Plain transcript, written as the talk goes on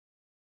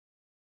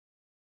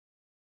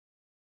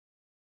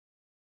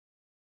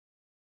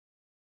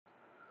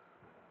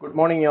Good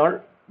morning all.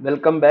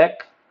 Welcome back.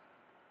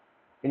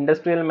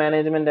 Industrial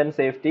Management and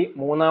Safety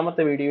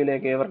മൂന്നാമത്തെ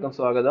വീഡിയോയിലേക്ക് ഏവർക്കും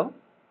സ്വാഗതം.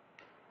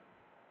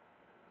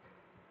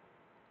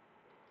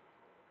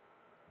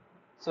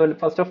 So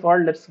first of all,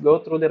 let's go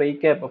through the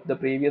recap of the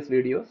previous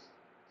videos.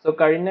 So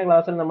കഴിഞ്ഞ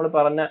ക്ലാസ്സിൽ നമ്മൾ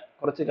പറഞ്ഞ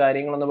കുറച്ച്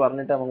കാര്യങ്ങളൊന്ന്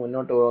പറഞ്ഞിട്ട് നമുക്ക്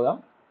മുന്നോട്ട് പോകാം.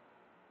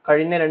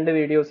 കഴിഞ്ഞ രണ്ട്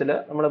വീഡിയോസിൽ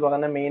നമ്മൾ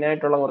പറഞ്ഞ മെയിൻ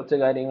ആയിട്ടുള്ള കുറച്ച്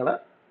കാര്യങ്ങൾ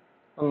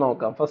ഒന്ന്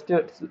നോക്കാം. ഫസ്റ്റ്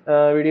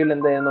വീഡിയോയിൽ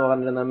എന്താണെന്ന്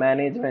പറഞ്ഞിരുന്നത്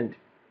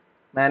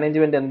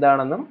മാനേജ്മെന്റ്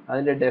എന്താണെന്നും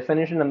അതിന്റെ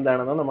ഡെഫിനിഷൻ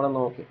എന്താണെന്നും നമ്മൾ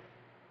നോക്കി.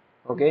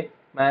 ഓക്കെ,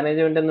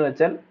 മാനേജ്മെന്റ് എന്ന്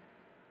വെച്ചാൽ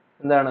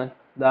എന്താണ്?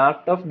 The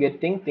art of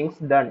getting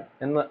things done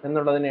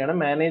എന്നുള്ളതിനെയാണ്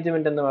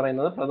management എന്ന്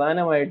പറയുന്നത്.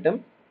 പ്രധാനമായിട്ടും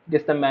it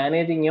is the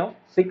managing of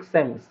 6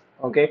 M's.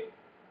 Okay,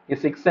 ഈ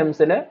 6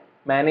 M'സിൽ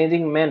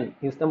managing men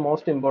is the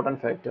most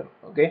important factor.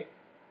 Okay,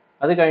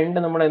 അത്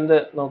കഴിഞ്ഞിട്ട് നമ്മൾ എന്ത്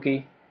നോക്കി?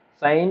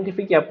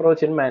 Scientific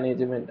approach in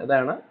management.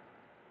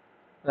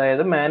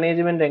 അതായത്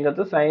മാനേജ്മെന്റ്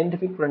രംഗത്ത്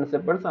സയന്റിഫിക്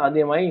പ്രിൻസിപ്പിൾസ്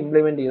ആദ്യമായി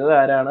ഇംപ്ലിമെന്റ് ചെയ്തത്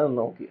ആരാണെന്ന്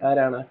നോക്കി.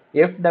 ആരാണ്?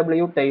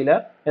 FW ടൈലർ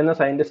എന്ന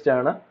സയന്റിസ്റ്റ്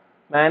ആണ്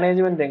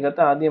മാനേജ്മെന്റ്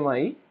രംഗത്ത്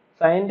ആദ്യമായി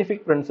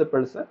സയന്റിഫിക്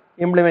പ്രിൻസിപ്പിൾസ്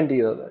ഇംപ്ലിമെന്റ്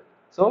ചെയ്തത്.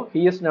 So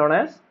he is known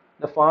as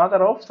the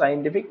father of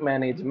scientific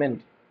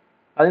management.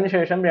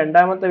 അതിനുശേഷം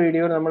രണ്ടാമത്തെ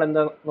വീഡിയോയിൽ നമ്മൾ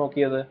എന്താ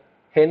നോക്കിയത്?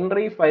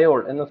 ഹെൻറി ഫയോൾ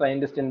എന്ന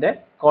സയന്റിസ്റ്റിന്റെ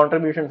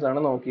കോൺട്രിബ്യൂഷൻസ് ആണ്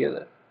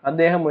നോക്കിയത്.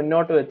 അദ്ദേഹം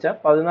മുന്നോട്ട് വെച്ച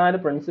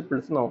 14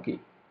 പ്രിൻസിപ്പിൾസ് നോക്കി.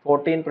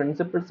 14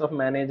 principles of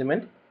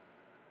management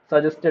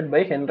suggested by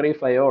Henry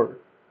Fayol.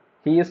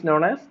 He is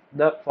known as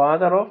the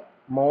father of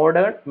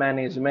modern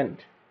management.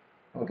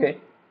 Okay,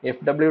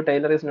 FW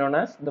Taylor is known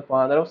as the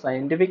father of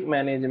scientific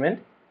management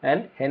and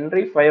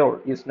Henry Fayol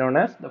is known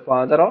as the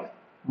father of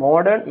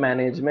modern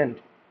management.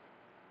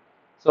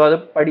 So അത്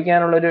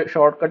പഠിക്കാനുള്ള ഒരു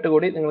short cut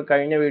കൂടി നിങ്ങൾ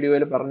കഴിഞ്ഞ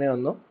വീഡിയോയിൽ പറഞ്ഞു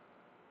തന്നു.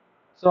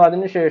 So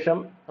അതിനുശേഷം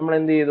നമ്മൾ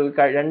എന്ത് ചെയ്തു?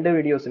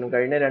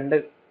 കഴിഞ്ഞ രണ്ട്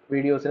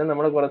വീഡിയോസിനും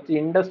നമ്മൾ കുറച്ച്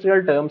ഇൻഡസ്ട്രിയൽ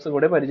ടേംസ്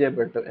കൂടി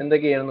പരിചയപ്പെട്ടു.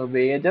 എന്തൊക്കെയായിരുന്നു?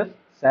 Wages,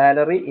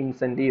 salary,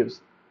 incentives.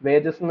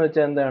 വേജസ് എന്ന്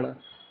വെച്ചാൽ എന്താണ്?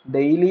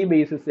 ഡെയിലി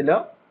ബേസിസിലോ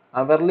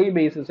അവർലി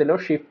ബേസിസിലോ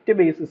ഷിഫ്റ്റ്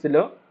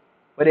ബേസിസിലോ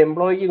ഒരു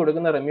എംപ്ലോയിക്ക്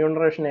കൊടുക്കുന്ന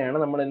റെമ്യൂണറേഷനെയാണ്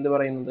നമ്മൾ എന്ത്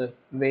പറയുന്നത്?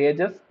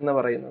 വേജസ് എന്ന്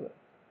പറയുന്നത്.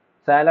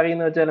 സാലറി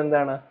എന്ന് വെച്ചാൽ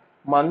എന്താണ്?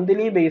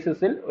 മന്ത്ലി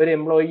ബേസിസിൽ ഒരു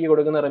എംപ്ലോയിക്ക്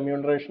കൊടുക്കുന്ന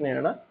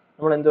റെമ്യൂണറേഷനെയാണ്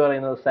നമ്മൾ എന്ത്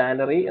പറയുന്നത്?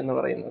 സാലറി എന്ന്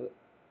പറയുന്നത്.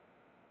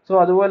 സോ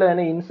അതുപോലെ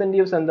തന്നെ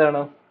ഇൻസെന്റീവ്സ്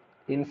എന്താണ്?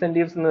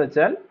 ഇൻസെന്റീവ്സ് എന്ന്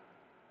വെച്ചാൽ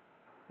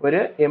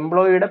ഒരു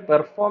എംപ്ലോയിയുടെ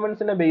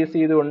പെർഫോമൻസിനെ ബേസ്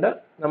ചെയ്തുകൊണ്ട്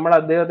നമ്മൾ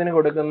അദ്ദേഹത്തിന്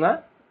കൊടുക്കുന്ന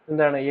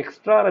എന്താണ്?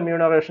 എക്സ്ട്രാ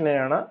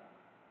റെമ്യൂണറേഷനെയാണ്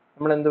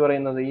നമ്മൾ എന്ത്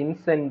പറയുന്നത്?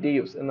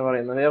 ഇൻസെന്റീവ്സ് എന്ന്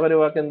പറയുന്നത്. വേറൊരു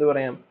വാക്ക് എന്ത്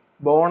പറയാം?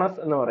 ബോണസ്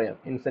എന്ന് പറയാം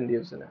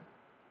ഇൻസെന്റീവ്സിന്.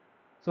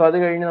 സോ അത്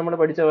കഴിഞ്ഞ് നമ്മൾ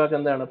പഠിച്ച വാക്ക്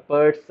എന്താണ്?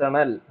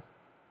 പേഴ്സണൽ.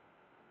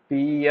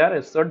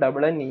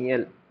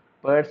 PERSONNEL.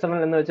 പേഴ്സണൽ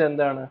എന്ന് വെച്ചാൽ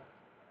എന്താണ്?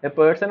 A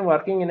person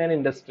working in an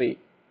industry.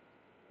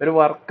 ഒരു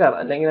വർക്കർ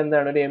അല്ലെങ്കിൽ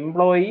എന്താണ്? ഒരു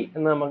എംപ്ലോയി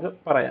എന്ന് നമുക്ക്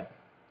പറയാം.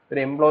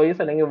 ഒരു എംപ്ലോയീസ്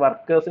അല്ലെങ്കിൽ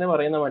വർക്കേഴ്സിന്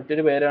പറയുന്ന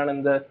മറ്റൊരു പേരാണ്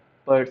എന്ത്?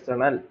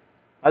 പേഴ്സണൽ.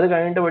 അത്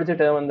കഴിഞ്ഞിട്ട് പഠിച്ച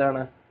ടേം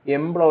എന്താണ്?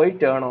 Employee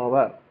turn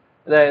over.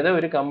 അതായത്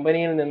ഒരു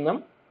കമ്പനിയിൽ നിന്നും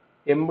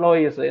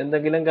എംപ്ലോയീസ്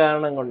എന്തെങ്കിലും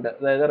കാരണം കൊണ്ട്,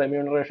 അതായത്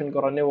റെമ്യൂണറേഷൻ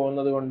കുറഞ്ഞു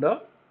പോകുന്നത് കൊണ്ടോ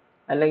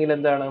അല്ലെങ്കിൽ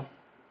എന്താണ്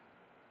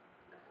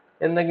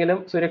എന്തെങ്കിലും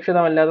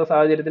സുരക്ഷിതമല്ലാത്ത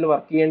സാഹചര്യത്തിൽ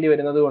വർക്ക് ചെയ്യേണ്ടി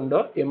വരുന്നത് കൊണ്ടോ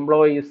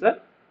എംപ്ലോയീസ്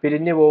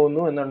പിരിഞ്ഞു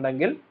പോകുന്നു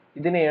എന്നുണ്ടെങ്കിൽ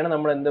ഇതിനെയാണ്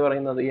നമ്മൾ എന്ത്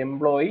പറയുന്നത്?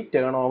 എംപ്ലോയി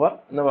ടേൺ ഓവർ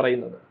എന്ന്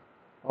പറയുന്നത്.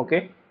 ഓക്കെ,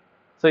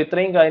 സോ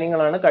ഇത്രയും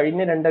കാര്യങ്ങളാണ്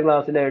കഴിഞ്ഞ രണ്ട്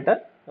ക്ലാസ്സിലായിട്ട്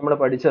നമ്മൾ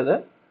പഠിച്ചത്.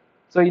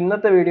 സോ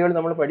ഇന്നത്തെ വീഡിയോയിൽ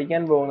നമ്മൾ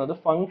പഠിക്കാൻ പോകുന്നത്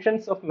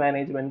ഫങ്ഷൻസ് ഓഫ്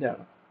മാനേജ്മെന്റ്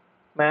ആണ്.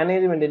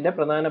 മാനേജ്മെന്റിന്റെ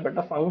പ്രധാനപ്പെട്ട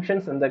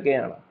ഫങ്ഷൻസ്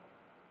എന്തൊക്കെയാണ്?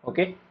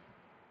 Okay,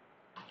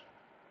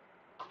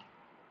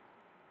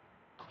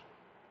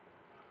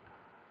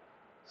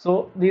 so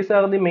these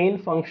are the main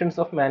functions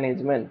of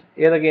management.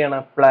 ഏതൊക്കെയാണ്?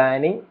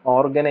 Planning,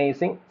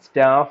 organising,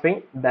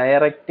 staffing,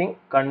 directing,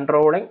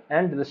 controlling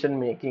and decision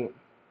making.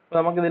 അപ്പോൾ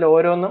നമുക്കിതിൽ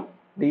ഓരോന്നും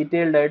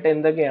ഡീറ്റെയിൽഡ് ആയിട്ട്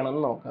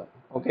എന്തൊക്കെയാണെന്ന് നോക്കാം.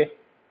 Okay,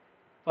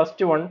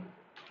 first one,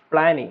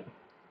 planning.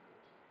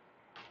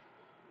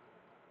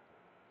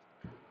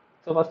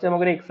 So first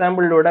നമുക്കൊരു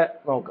എക്സാമ്പിളിലൂടെ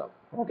നോക്കാം.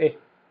 ഓക്കെ,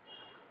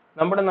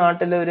 നമ്മുടെ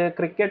നാട്ടിൽ ഒരു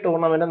ക്രിക്കറ്റ്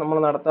ടൂർണമെന്റ് നമ്മൾ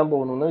നടത്താൻ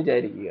പോകുന്നു എന്ന്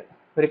വിചാരിക്കുക.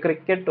 ഒരു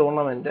ക്രിക്കറ്റ്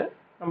ടൂർണമെന്റ്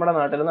നമ്മുടെ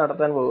നാട്ടിൽ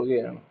നടത്താൻ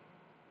പോവുകയാണ്.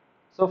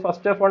 സോ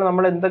ഫസ്റ്റ് ഓഫ് ഓൾ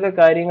നമ്മൾ എന്തൊക്കെ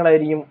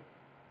കാര്യങ്ങളായിരിക്കും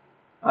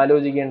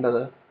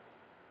ആലോചിക്കേണ്ടത്?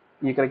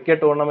 ഈ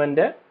ക്രിക്കറ്റ്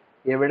ടൂർണമെന്റ്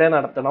എവിടെ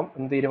നടത്തണം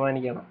എന്ന്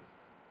തീരുമാനിക്കണം.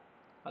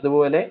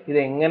 അതുപോലെ ഇത്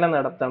എങ്ങനെ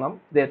നടത്തണം,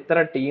 ഇത് എത്ര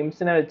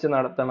ടീംസിനെ വെച്ച്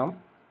നടത്തണം,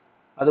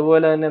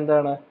 അതുപോലെ തന്നെ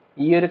എന്താണ്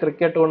ഈ ഒരു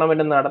ക്രിക്കറ്റ്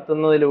ടൂർണമെന്റ്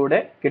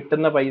നടത്തുന്നതിലൂടെ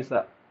കിട്ടുന്ന പൈസ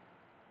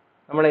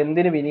നമ്മൾ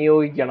എന്തിന്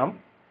വിനിയോഗിക്കണം,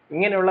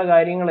 ഇങ്ങനെയുള്ള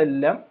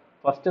കാര്യങ്ങളെല്ലാം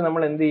ഫസ്റ്റ്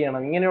നമ്മൾ എന്ത്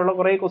ചെയ്യണം? ഇങ്ങനെയുള്ള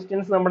കുറേ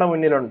ക്വസ്റ്റ്യൻസ് നമ്മുടെ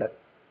മുന്നിലുണ്ട്.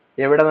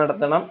 എവിടെ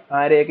നടത്തണം,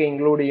 ആരെയൊക്കെ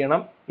ഇൻക്ലൂഡ്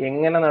ചെയ്യണം,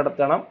 എങ്ങനെ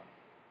നടത്തണം,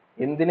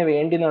 എന്തിനു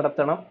വേണ്ടി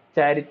നടത്തണം,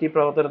 ചാരിറ്റി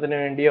പ്രവർത്തനത്തിന്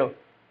വേണ്ടിയോ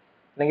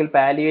അല്ലെങ്കിൽ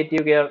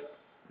പാലിയേറ്റീവ് കെയർ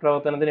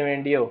പ്രവർത്തനത്തിന്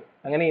വേണ്ടിയോ,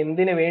 അങ്ങനെ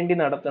എന്തിനു വേണ്ടി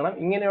നടത്തണം,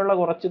 ഇങ്ങനെയുള്ള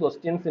കുറച്ച്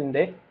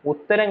ക്വസ്റ്റ്യൻസിന്റെ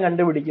ഉത്തരം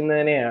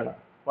കണ്ടുപിടിക്കുന്നതിനെയാണ്,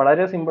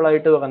 വളരെ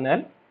സിമ്പിളായിട്ട് പറഞ്ഞാൽ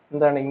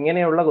എന്താണ്,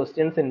 ഇങ്ങനെയുള്ള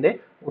ക്വസ്റ്റ്യൻസിന്റെ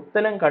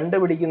ഉത്തരം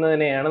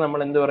കണ്ടുപിടിക്കുന്നതിനെയാണ് നമ്മൾ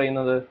എന്ത്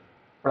പറയുന്നത്?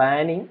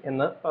 പ്ലാനിങ്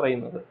എന്ന്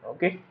പറയുന്നത്.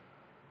 Okay,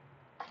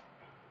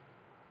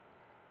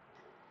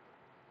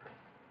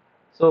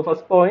 so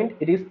first point,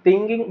 it is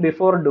thinking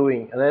before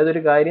doing. അതായത്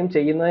ഒരു കാര്യം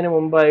ചെയ്യുന്നതിന്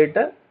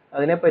മുമ്പായിട്ട്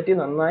അതിനെപ്പറ്റി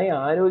നന്നായി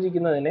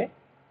ആലോചിക്കുന്നതിനെ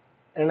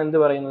ആണ് എന്ത്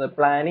പറയുന്നത്?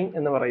 പ്ലാനിങ്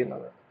എന്ന്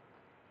പറയുന്നത്.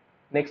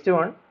 Next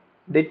one,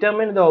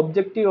 determine the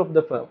objective of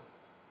the firm.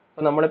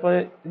 അപ്പോൾ നമ്മളിപ്പോൾ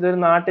ഇതൊരു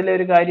നാട്ടിലെ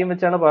ഒരു കാര്യം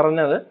വെച്ചാണ്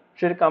പറഞ്ഞത്,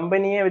 പക്ഷെ ഒരു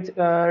കമ്പനിയെ വെച്ച്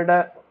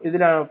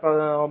ഇതിലാണ്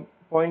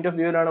പോയിന്റ് ഓഫ്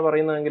വ്യൂവിലാണ്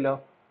പറയുന്നതെങ്കിലോ,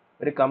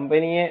 ഒരു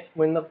കമ്പനിയെ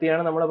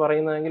മുൻനിർത്തിയാണ് നമ്മൾ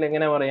പറയുന്നതെങ്കിൽ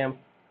എങ്ങനെ പറയാം?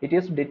 It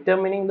is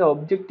determining the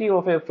objective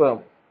of A firm.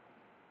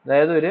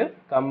 അതായത് ഒരു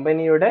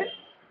കമ്പനിയുടെ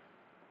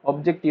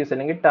ഒബ്ജക്റ്റീവ്സ്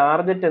അല്ലെങ്കിൽ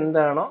ടാർഗറ്റ്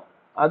എന്താണോ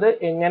അത്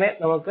എങ്ങനെ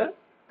നമുക്ക്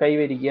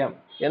കൈവരിക്കാം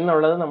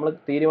എന്നുള്ളത് നമ്മൾ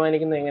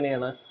തീരുമാനിക്കുന്നത്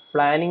എങ്ങനെയാണ്?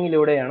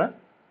 പ്ലാനിങ്ങിലൂടെയാണ്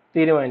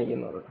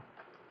തീരുമാനിക്കുന്നത്.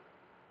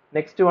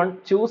 Next one,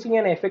 choosing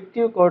an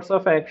effective course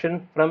of action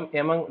from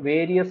among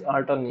various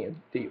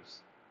alternatives.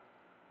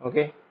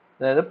 Okay,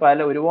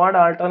 അതായത് ഒരുപാട്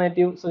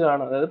ആൾട്ടർനേറ്റീവ്സ്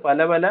കാണും, അതായത്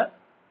പല പല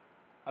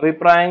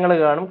അഭിപ്രായങ്ങൾ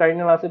കാണും.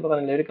 കഴിഞ്ഞ ക്ലാസ്സിൽ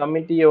പറഞ്ഞില്ലേ ഒരു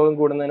കമ്മിറ്റി യോഗം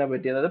കൂടുന്നതിനെ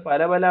പറ്റി, അതായത്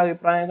പല പല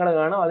അഭിപ്രായങ്ങൾ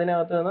കാണും.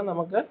 അതിനകത്ത് നിന്ന്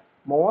നമുക്ക്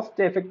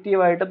മോസ്റ്റ്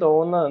എഫക്റ്റീവ് ആയിട്ട്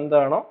തോന്നുന്നത്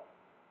എന്താണോ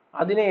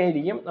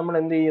അതിനെയായിരിക്കും നമ്മൾ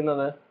എന്ത്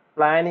ചെയ്യുന്നത്?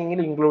 പ്ലാനിങ്ങിൽ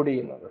ഇൻക്ലൂഡ്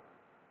ചെയ്യുന്നത്.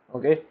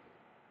 Okay,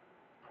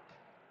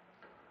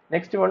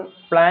 next one,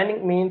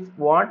 planning means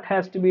what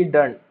has to be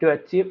done to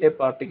achieve A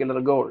particular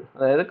goal.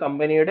 അതായത്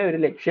കമ്പനിയുടെ ഒരു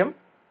ലക്ഷ്യം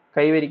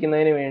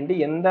കൈവരിക്കുന്നതിന് വേണ്ടി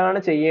എന്താണ്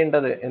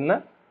ചെയ്യേണ്ടത് എന്ന്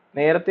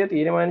നേരത്തെ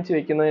തീരുമാനിച്ചു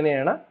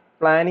വെക്കുന്നതിനെയാണ്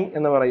പ്ലാനിങ്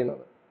എന്ന്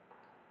പറയുന്നത്.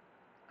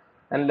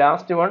 And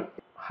last one,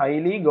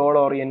 highly goal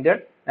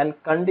oriented and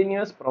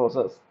continuous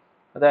process.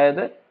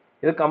 അതായത്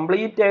ഇത്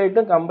കംപ്ലീറ്റ്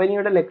ആയിട്ടും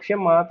കമ്പനിയുടെ ലക്ഷ്യം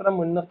മാത്രം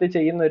മുൻനിർത്തി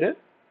ചെയ്യുന്ന ഒരു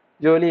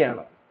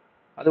ജോലിയാണ്.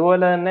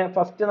 അതുപോലെ തന്നെ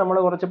ഫസ്റ്റ് നമ്മൾ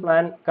കുറച്ച്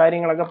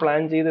കാര്യങ്ങളൊക്കെ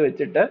പ്ലാൻ ചെയ്ത്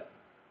വെച്ചിട്ട്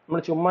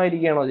നമ്മൾ ചുമ്മാ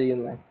ഇരിക്കുകയാണോ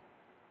ചെയ്യുന്നത്?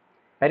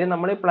 കാര്യം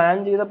നമ്മൾ ഈ പ്ലാൻ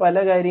ചെയ്ത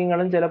പല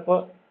കാര്യങ്ങളും ചിലപ്പോൾ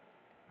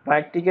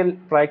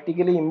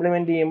പ്രാക്ടിക്കലി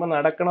ഇംപ്ലിമെന്റ് ചെയ്യുമ്പോൾ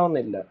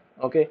നടക്കണമെന്നില്ല.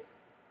 ഓക്കെ,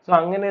 സോ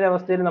അങ്ങനെ ഒരു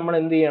അവസ്ഥയിൽ നമ്മൾ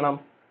എന്ത് ചെയ്യണം?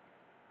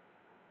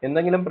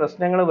 എന്തെങ്കിലും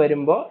പ്രശ്നങ്ങൾ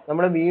വരുമ്പോൾ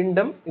നമ്മൾ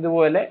വീണ്ടും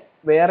ഇതുപോലെ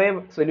വേറെ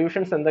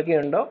സൊല്യൂഷൻസ്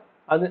എന്തൊക്കെയുണ്ടോ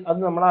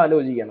അത് നമ്മൾ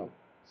ആലോചിക്കണം.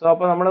 സോ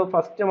അപ്പോൾ നമ്മൾ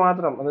ഫസ്റ്റ്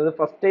മാത്രം, അതായത്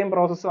ഫസ്റ്റ് ടൈം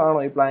പ്രോസസ്സ് ആണോ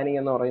ഈ പ്ലാനിങ്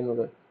എന്ന്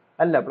പറയുന്നത്?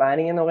 അല്ല,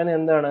 പ്ലാനിങ് എന്ന് പറയുന്നത്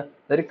എന്താണ്?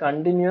 ഇതൊരു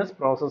കണ്ടിന്യൂസ്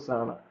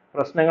പ്രോസസ്സാണ്.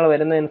 പ്രശ്നങ്ങൾ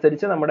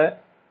വരുന്നതനുസരിച്ച് നമ്മുടെ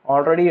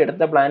ഓൾറെഡി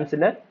എടുത്ത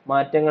പ്ലാൻസിൽ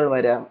മാറ്റങ്ങൾ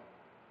വരാം.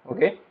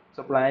 Okay,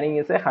 so planning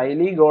is A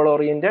highly goal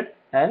oriented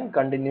and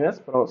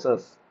continuous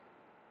process.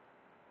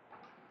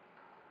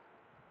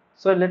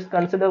 So let's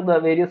consider the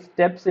various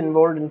steps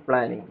involve in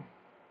planning.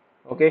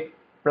 Okay,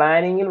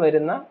 പ്ലാനിങ്ങിൽ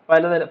വരുന്ന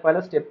പല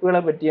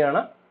സ്റ്റെപ്പുകളെ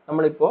പറ്റിയാണ്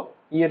നമ്മളിപ്പോൾ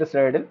ഈ ഒരു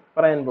സ്ലൈഡിൽ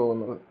പറയാൻ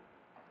പോകുന്നത്.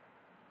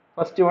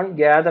 First one,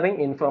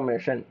 gathering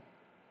information.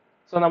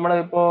 So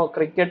നമ്മളിപ്പോൾ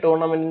ക്രിക്കറ്റ്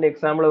ടൂർണമെന്റിന്റെ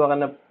എക്സാമ്പിൾ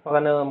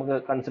പറഞ്ഞത് നമുക്ക്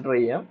കൺസിഡർ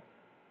ചെയ്യാം.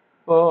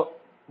 ഇപ്പോൾ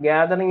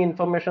ഗ്യാതറിങ്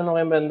ഇൻഫർമേഷൻ എന്ന്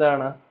പറയുമ്പോൾ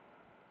എന്താണ്?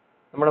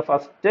 നമ്മൾ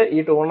ഫസ്റ്റ്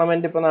ഈ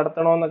ടൂർണമെന്റ് ഇപ്പോൾ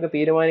നടത്തണമെന്നൊക്കെ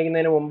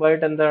തീരുമാനിക്കുന്നതിന്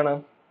മുമ്പായിട്ട് എന്താണ്,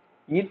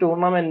 ഈ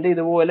ടൂർണമെന്റ്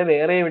ഇതുപോലെ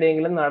വേറെ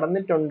എവിടെയെങ്കിലും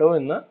നടന്നിട്ടുണ്ടോ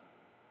എന്ന്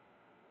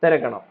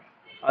തിരക്കണം.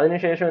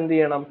 അതിനുശേഷം എന്ത്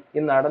ചെയ്യണം?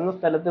 ഈ നടന്ന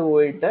സ്ഥലത്ത്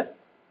പോയിട്ട്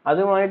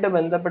അതുമായിട്ട്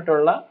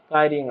ബന്ധപ്പെട്ടുള്ള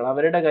കാര്യങ്ങൾ,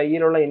 അവരുടെ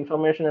കയ്യിലുള്ള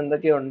ഇൻഫർമേഷൻ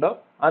എന്തൊക്കെയുണ്ടോ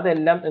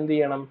അതെല്ലാം എന്ത്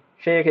ചെയ്യണം?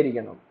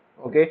 ശേഖരിക്കണം.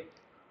 Okay,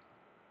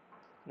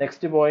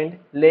 next point,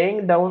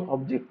 laying down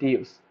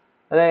objectives.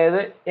 അതായത്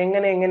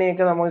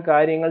എങ്ങനെയൊക്കെ നമുക്ക്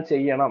കാര്യങ്ങൾ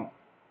ചെയ്യണം,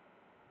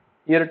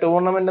 ഈ ഒരു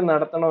ടൂർണമെന്റ്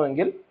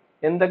നടത്തണമെങ്കിൽ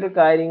എന്തൊക്കെ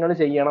കാര്യങ്ങൾ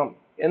ചെയ്യണം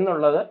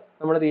എന്നുള്ളത്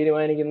നമ്മൾ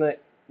തീരുമാനിക്കുന്ന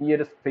ഈ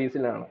ഒരു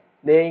ഫേസിലാണ്,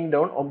 laying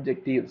down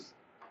objectives.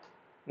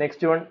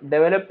 Next one,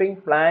 developing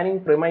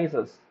planning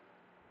premises.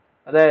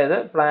 അതായത്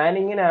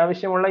പ്ലാനിങ്ങിന്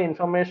ആവശ്യമുള്ള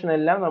ഇൻഫർമേഷൻ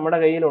എല്ലാം നമ്മുടെ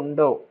കയ്യിൽ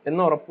ഉണ്ടോ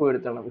എന്ന്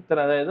ഉറപ്പുവരുത്തണം.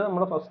 അതായത്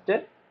നമ്മൾ ഫസ്റ്റ്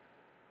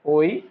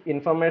പോയി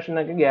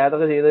ഇൻഫർമേഷനൊക്കെ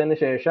ഗ്യാദർ ചെയ്തതിന്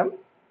ശേഷം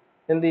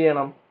എന്ത്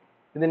ചെയ്യണം?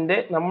 ഇതിന്റെ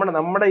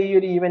നമ്മുടെ ഈ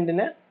ഒരു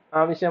ഈവെന്റിന്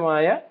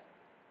ആവശ്യമായ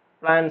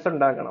പ്ലാൻസ്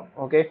ഉണ്ടാക്കണം.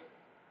 ഓക്കെ,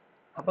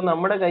 അപ്പൊ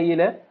നമ്മുടെ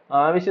കയ്യിൽ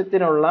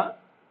ആവശ്യത്തിനുള്ള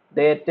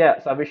ഡേറ്റ,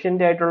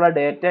 സഫീഷ്യന്റ് ആയിട്ടുള്ള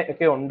ഡേറ്റ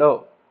ഒക്കെ ഉണ്ടോ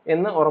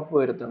എന്ന്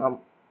ഉറപ്പുവരുത്തണം.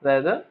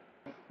 അതായത്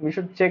we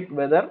should check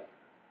whether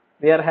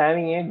we are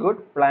having a good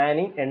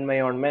planning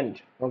environment.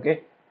 Okay,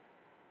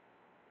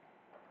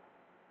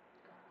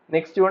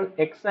 next one,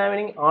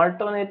 examining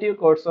alternative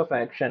course of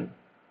action.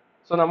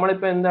 So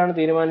നമ്മളിപ്പോൾ എന്താണ്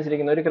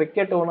തീരുമാനിച്ചിരിക്കുന്നത്? ഒരു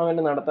ക്രിക്കറ്റ്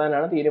ടൂർണമെന്റ്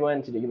നടത്താനാണ്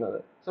തീരുമാനിച്ചിരിക്കുന്നത്.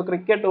 സോ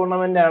ക്രിക്കറ്റ്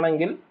ടൂർണമെന്റ്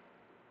ആണെങ്കിൽ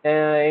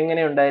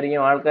എങ്ങനെ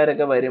ഉണ്ടായിരിക്കും?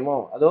 ആൾക്കാരൊക്കെ വരുമോ?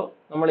 അതോ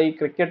നമ്മൾ ഈ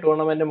ക്രിക്കറ്റ്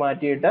ടൂർണമെന്റ്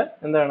മാറ്റിയിട്ട്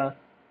എന്താണ്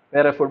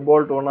വേറെ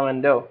ഫുട്ബോൾ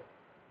ടൂർണമെന്റോ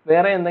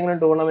വേറെ എന്തെങ്കിലും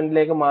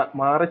ടൂർണമെന്റിലേക്ക്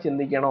മാറി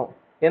ചിന്തിക്കണോ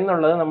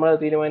എന്നുള്ളത് നമ്മൾ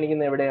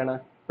തീരുമാനിക്കുന്നത് എവിടെയാണ്?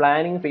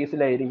 പ്ലാനിങ്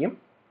ഫേസിലായിരിക്കും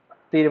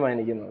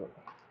തീരുമാനിക്കുന്നത്.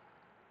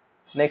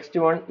 Next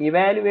one,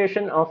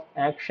 evaluation of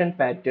action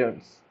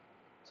patterns.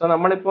 So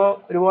നമ്മളിപ്പോൾ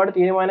ഒരുപാട്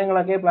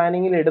തീരുമാനങ്ങളൊക്കെ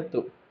പ്ലാനിങ്ങിൽ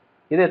എടുത്തു.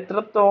 ഇത്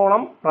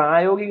എത്രത്തോളം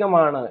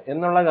പ്രായോഗികമാണ്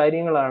എന്നുള്ള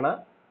കാര്യങ്ങളാണ്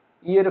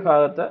ഈ ഒരു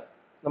ഭാഗത്ത്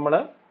നമ്മൾ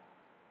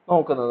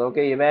നോക്കുന്നത്.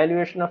 Okay,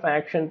 evaluation of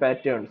action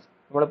patterns.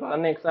 നമ്മൾ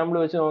പറഞ്ഞ എക്സാമ്പിൾ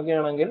വെച്ച്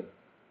നോക്കുകയാണെങ്കിൽ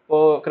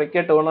ഇപ്പോൾ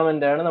ക്രിക്കറ്റ്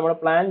ടൂർണമെന്റ് ആണ്, നമ്മൾ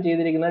പ്ലാൻ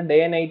ചെയ്തിരിക്കുന്നത് ഡേ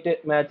നൈറ്റ്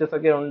മാച്ചസ്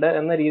ഒക്കെ ഉണ്ട്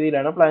എന്ന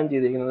രീതിയിലാണ് പ്ലാൻ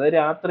ചെയ്തിരിക്കുന്നത്.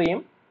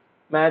 രാത്രിയും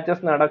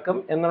മാച്ചസ് നടക്കും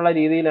എന്നുള്ള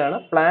രീതിയിലാണ്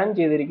പ്ലാൻ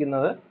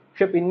ചെയ്തിരിക്കുന്നത്.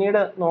 പക്ഷെ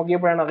പിന്നീട്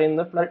നോക്കിയപ്പോഴാണ്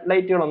അറിയുന്നത് ഫ്ലഡ്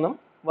ലൈറ്റുകളൊന്നും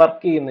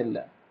വർക്ക് ചെയ്യുന്നില്ല.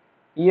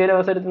 ഈ ഒരു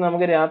അവസരത്തിൽ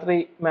നമുക്ക് രാത്രി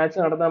മാച്ച്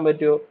നടത്താൻ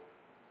പറ്റുമോ?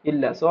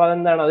 ഇല്ല. സോ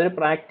അതെന്താണ്? അതൊരു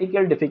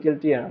പ്രാക്ടിക്കൽ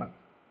ഡിഫിക്കൽറ്റിയാണ്.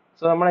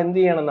 സോ നമ്മൾ എന്ത്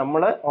ചെയ്യണം?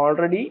 നമ്മൾ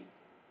ഓൾറെഡി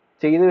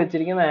ചെയ്തു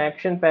വെച്ചിരിക്കുന്ന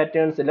ആക്ഷൻ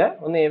പാറ്റേൺസിൽ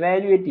ഒന്ന്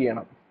എവാലുവേറ്റ്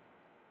ചെയ്യണം.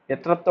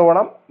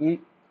 എത്രത്തോളം ഈ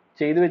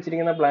ചെയ്തു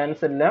വെച്ചിരിക്കുന്ന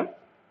പ്ലാൻസ് എല്ലാം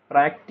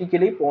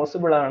പ്രാക്ടിക്കലി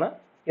പോസിബിൾ ആണ്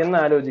എന്ന്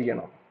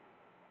ആലോചിക്കണം.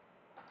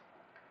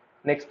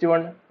 Next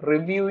one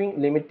reviewing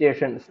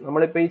limitations.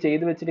 നമ്മളിപ്പോൾ ഈ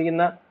ചെയ്തു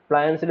വെച്ചിരിക്കുന്ന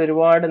പ്ലാൻസിൽ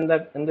ഒരുപാട്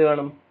എന്ത്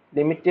കാണും,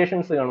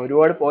 ലിമിറ്റേഷൻസ് കാണും,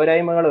 ഒരുപാട്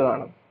പോരായ്മകൾ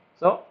കാണും.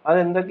 സോ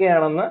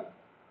അതെന്തൊക്കെയാണെന്ന്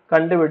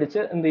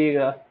കണ്ടുപിടിച്ച് എന്ത്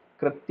ചെയ്യുക,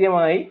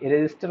 കൃത്യമായി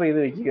രജിസ്റ്റർ ചെയ്ത്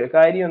വെക്കുക.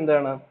 കാര്യം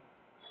എന്താണ്,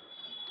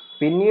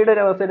 പിന്നീട്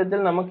ഒരു അവസരത്തിൽ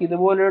നമുക്ക്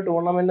ഇതുപോലൊരു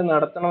ടൂർണമെന്റ്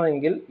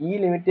നടത്തണമെങ്കിൽ ഈ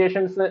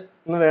ലിമിറ്റേഷൻസ്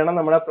എന്ന് വേണം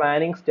നമ്മുടെ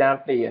പ്ലാനിങ്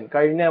സ്റ്റാർട്ട് ചെയ്യാൻ.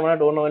 കഴിഞ്ഞ തവണ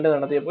ടൂർണമെന്റ്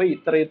നടത്തിയപ്പോൾ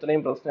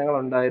ഇത്രയും പ്രശ്നങ്ങൾ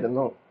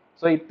ഉണ്ടായിരുന്നു.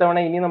 സോ ഇത്തവണ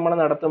ഇനി നമ്മൾ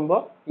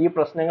നടത്തുമ്പോൾ ഈ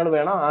പ്രശ്നങ്ങൾ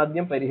വേണം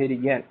ആദ്യം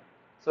പരിഹരിക്കാൻ.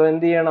 സോ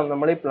എന്ത് ചെയ്യണം,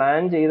 നമ്മൾ ഈ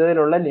പ്ലാൻ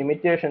ചെയ്തതിലുള്ള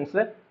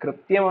ലിമിറ്റേഷൻസ്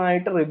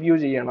കൃത്യമായിട്ട് റിവ്യൂ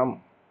ചെയ്യണം.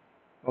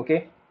 ഓക്കെ,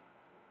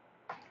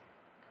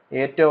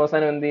 ഏറ്റവും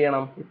അവസാനം എന്ത്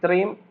ചെയ്യണം,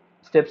 ഇത്രയും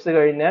സ്റ്റെപ്സ്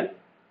കഴിഞ്ഞാൽ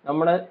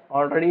നമ്മൾ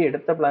ഓൾറെഡി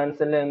എടുത്ത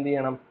പ്ലാൻസ് എല്ലാം എന്ത്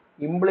ചെയ്യണം,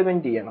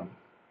 ഇംപ്ലിമെന്റ് ചെയ്യണം.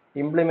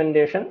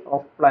 Implementation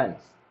of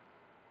plans.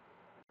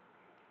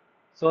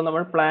 സോ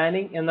നമ്മൾ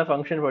പ്ലാനിങ് എന്ന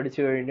ഫംഗ്ഷൻ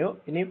പഠിച്ചു കഴിഞ്ഞു.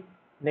 ഇനി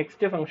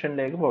നെക്സ്റ്റ്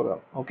ഫംഗ്ഷനിലേക്ക് പോകാം.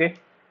 Okay,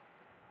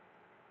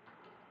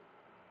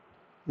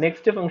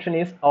 next function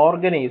is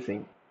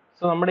organising.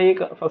 So നമ്മുടെ ഈ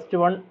first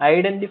one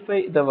identify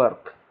the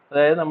work.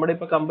 അതായത് നമ്മുടെ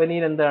ഇപ്പോൾ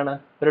കമ്പനിയിൽ എന്താണ്,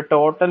 ഒരു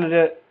ടോട്ടൽ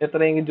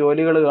എത്രയെങ്കിലും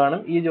ജോലികൾ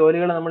കാണും. ഈ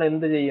ജോലികൾ നമ്മൾ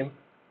എന്ത് ചെയ്യും,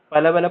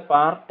 പല പല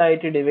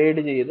പാർട്ടായിട്ട്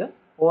ഡിവൈഡ് ചെയ്ത്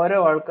ഓരോ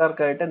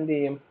ആൾക്കാർക്കായിട്ട് എന്ത്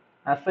ചെയ്യും,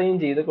 അസൈൻ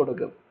ചെയ്ത്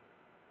കൊടുക്കും.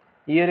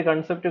 ഈ ഒരു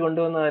കൺസെപ്റ്റ്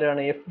കൊണ്ടുവന്ന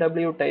ആരാണ്,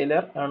 FW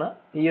ടൈലർ ആണ്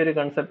ഈ ഒരു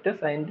കൺസെപ്റ്റ്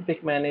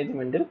സയന്റിഫിക്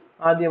മാനേജ്മെന്റിൽ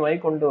ആദ്യമായി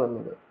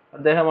കൊണ്ടുവന്നത്.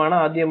 അദ്ദേഹമാണ്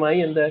ആദ്യമായി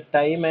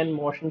ടൈം ആൻഡ്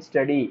മോഷൻ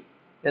സ്റ്റഡി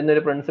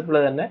എന്നൊരു പ്രിൻസിപ്പിൾ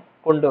തന്നെ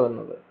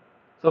കൊണ്ടുവന്നത്.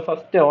 സോ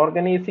ഫസ്റ്റ്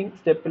ഓർഗനൈസിങ്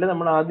സ്റ്റെപ്പിൽ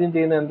നമ്മൾ ആദ്യം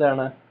ചെയ്യുന്നത്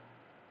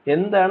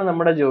എന്താണ്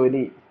നമ്മുടെ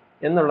ജോലി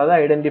എന്നുള്ളത്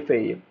ഐഡന്റിഫൈ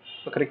ചെയ്യും.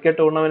 ഇപ്പോൾ ക്രിക്കറ്റ്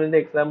ടൂർണമെന്റിന്റെ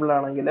എക്സാമ്പിൾ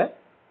ആണെങ്കിൽ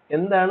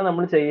എന്താണ്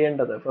നമ്മൾ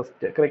ചെയ്യേണ്ടത്,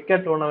 ഫസ്റ്റ്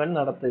ക്രിക്കറ്റ് ടൂർണമെന്റ്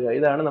നടത്തുക,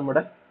 ഇതാണ്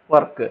നമ്മുടെ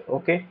work.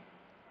 Okay,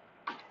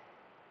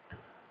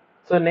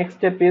 so next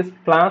step is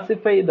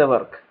classify the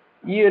work.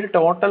 ഈ ഒരു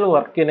ടോട്ടൽ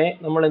വർക്കിനെ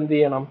നമ്മൾ എന്ത്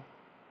ചെയ്യണം,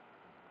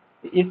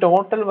 ഈ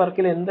ടോട്ടൽ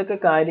വർക്കിൽ എന്തൊക്കെ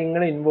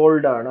കാര്യങ്ങൾ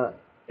ഇൻവോൾവ് ആണ്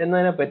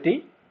എന്നതിനെ പറ്റി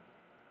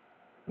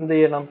എന്ത്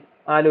ചെയ്യണം,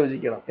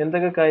 ആലോചിക്കണം.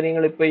 എന്തൊക്കെ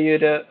കാര്യങ്ങൾ ഇപ്പോൾ ഈ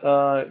ഒരു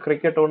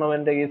ക്രിക്കറ്റ്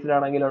ടൂർണമെന്റ്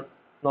കേസിലാണെങ്കിൽ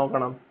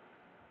നോക്കണം.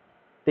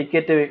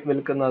 ടിക്കറ്റ്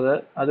വിൽക്കുന്നത്,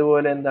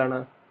 അതുപോലെ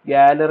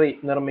ഗാലറി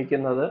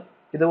നിർമ്മിക്കുന്നത്,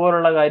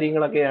 ഇതുപോലുള്ള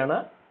കാര്യങ്ങളൊക്കെയാണ്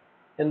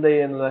എന്ത്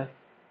ചെയ്യുന്നത്,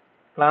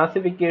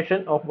 ക്ലാസിഫിക്കേഷൻ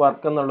ഓഫ്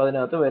വർക്ക്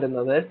എന്നുള്ളതിനകത്ത്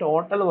വരുന്നത്.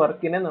 ടോട്ടൽ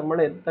വർക്കിനെ നമ്മൾ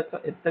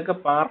എന്തൊക്കെ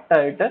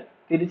പാർട്ടായിട്ട്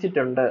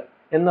തിരിച്ചിട്ടുണ്ട്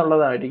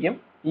എന്നുള്ളതായിരിക്കും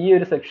ഈ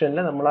ഒരു സെക്ഷനിൽ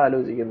നമ്മൾ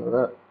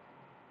ആലോചിക്കുന്നത്.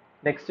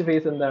 Next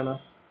face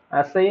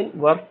assign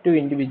work to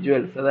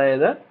individuals.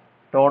 അതായത്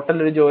ടോട്ടൽ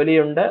ഒരു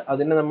ജോലിയുണ്ട്,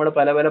 അതിനെ നമ്മൾ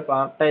പല പല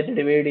പാർട്ടായിട്ട്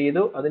ഡിവൈഡ്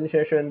ചെയ്തു.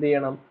 അതിനുശേഷം എന്ത്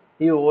ചെയ്യണം,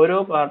 ഈ ഓരോ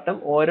പാർട്ടും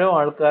ഓരോ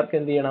ആൾക്കാർക്ക്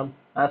എന്ത് ചെയ്യണം,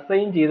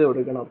 അസൈൻ ചെയ്ത്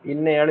കൊടുക്കണം.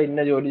 ഇന്നയാൾ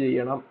ഇന്ന ജോലി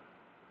ചെയ്യണം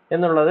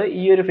എന്നുള്ളത്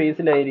ഈ ഒരു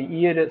ഫേസിലായിരിക്കും,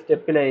 ഈ ഒരു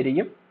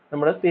സ്റ്റെപ്പിലായിരിക്കും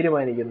നമ്മൾ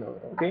തീരുമാനിക്കുന്നത്.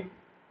 Okay,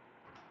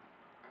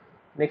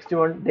 next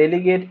one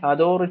delegate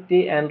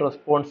authority and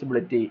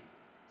responsibility.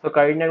 So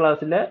കഴിഞ്ഞ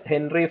ക്ലാസ്സിൽ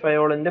Henry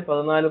ഫയോളിന്റെ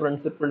 14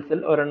 പ്രിൻസിപ്പിൾസിൽ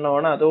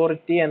ഒരെണ്ണമാണ്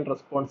authority and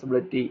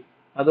responsibility.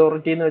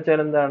 Authority എന്ന്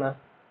വെച്ചാൽ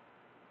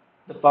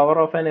the power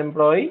of an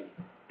employee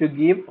to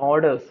give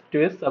orders to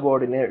his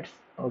subordinates.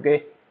 Okay,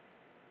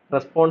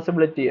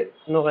 responsibility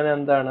എന്ന്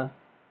പറഞ്ഞാൽ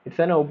it's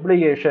an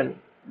obligation,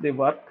 the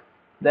work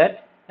that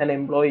an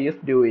employee is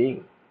doing.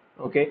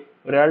 Okay,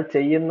 ഒരാൾ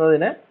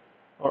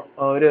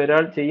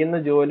ചെയ്യുന്ന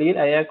ജോലിയിൽ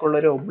അയാൾക്കുള്ള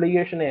ഒരു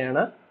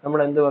ഒബ്ലിഗേഷനെയാണ് നമ്മൾ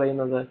എന്ത്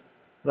പറയുന്നത്,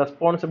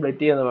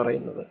 റെസ്പോൺസിബിലിറ്റി എന്ന്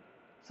പറയുന്നത്.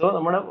 സോ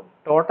നമ്മൾ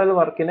ടോട്ടൽ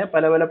വർക്കിനെ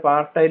പല പല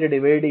പാർട്ടായിട്ട്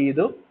ഡിവൈഡ്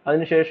ചെയ്തു.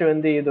 അതിനുശേഷം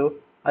എന്ത് ചെയ്തു,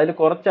 അതിൽ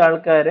കുറച്ച്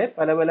ആൾക്കാരെ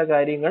പല പല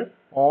കാര്യങ്ങൾ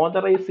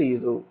ഓതറൈസ്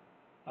ചെയ്തു.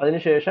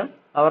 അതിനുശേഷം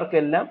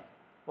അവർക്കെല്ലാം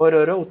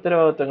ഓരോരോ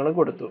ഉത്തരവാദിത്തങ്ങൾ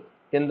കൊടുത്തു,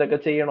 എന്തൊക്കെ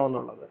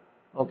ചെയ്യണമെന്നുള്ളത്.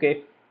 Okay,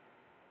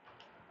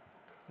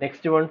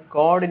 next one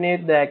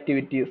coordinate the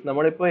activities.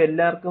 നമ്മളിപ്പോൾ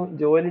എല്ലാവർക്കും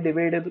ജോലി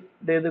ഡിവൈഡ്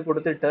ചെയ്ത്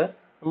കൊടുത്തിട്ട്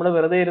നമ്മൾ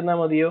വെറുതെ ഇരുന്നാൽ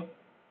മതിയോ?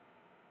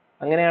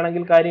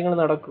 അങ്ങനെയാണെങ്കിൽ കാര്യങ്ങൾ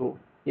നടക്കൂ.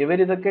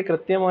 ഇവരിതൊക്കെ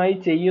കൃത്യമായി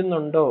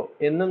ചെയ്യുന്നുണ്ടോ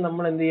എന്ന്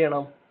നമ്മൾ എന്ത്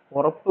ചെയ്യണം,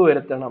 ഉറപ്പ്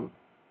വരുത്തണം.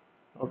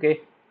 ഓക്കെ,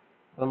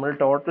 നമ്മൾ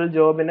ടോട്ടൽ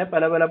ജോബിനെ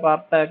പല പല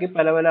പാർട്ടാക്കി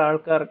പല പല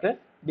ആൾക്കാർക്ക്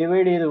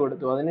ഡിവൈഡ് ചെയ്ത്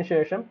കൊടുത്തു.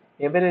 അതിനുശേഷം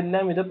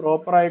ഇവരെല്ലാം ഇത്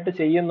പ്രോപ്പറായിട്ട്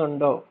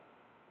ചെയ്യുന്നുണ്ടോ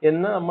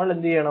എന്ന് നമ്മൾ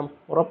എന്ത് ചെയ്യണം,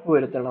 ഉറപ്പ്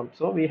വരുത്തണം.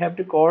 So we have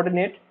to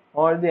coordinate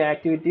all the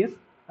activities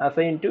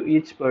assign to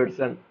each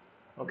person.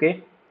 Okay,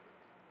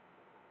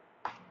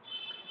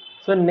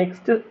 so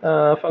next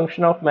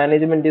function of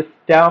management is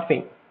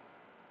staffing.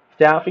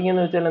 Staffing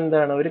എന്ന്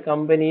വെച്ചാൽ ഒരു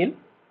കമ്പനിയിൽ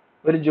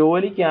ഒരു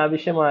ജോലിക്ക്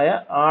ആവശ്യമായ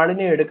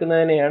ആളിനെ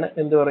എടുക്കുന്നതിനെയാണ്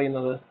എന്ത്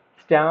പറയുന്നത്,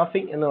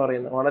 സ്റ്റാഫിംഗ് എന്ന്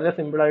പറയുന്നത്. വളരെ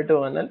സിമ്പിളായിട്ട്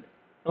പറഞ്ഞാൽ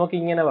നമുക്ക്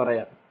ഇങ്ങനെ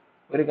പറയാം,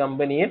 ഒരു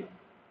കമ്പനിയിൽ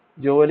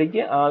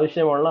ജോലിക്ക്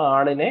ആവശ്യമുള്ള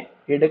ആളിനെ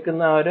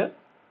എടുക്കുന്ന ആ ഒരു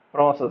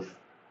പ്രോസസ്സ്,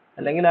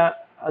 അല്ലെങ്കിൽ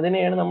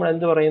അതിനെയാണ് നമ്മൾ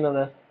എന്ത്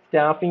പറയുന്നത്,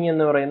 സ്റ്റാഫിംഗ്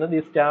എന്ന് പറയുന്നത്.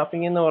 ഈ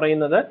സ്റ്റാഫിംഗ് എന്ന്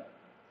പറയുന്നത്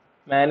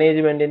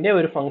മാനേജ്മെന്റിന്റെ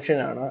ഒരു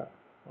ഫംഗ്ഷനാണ്.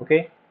 Okay,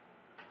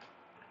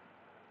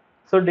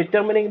 so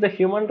determining the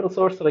human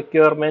resource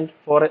requirement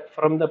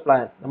from the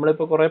plan.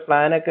 നമ്മളിപ്പോൾ കുറേ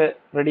പ്ലാനൊക്കെ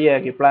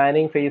റെഡിയാക്കി,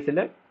 പ്ലാനിങ് ഫേസിൽ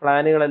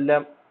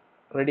പ്ലാനുകളെല്ലാം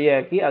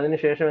റെഡിയാക്കി.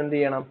 അതിനുശേഷം എന്ത്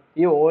ചെയ്യണം,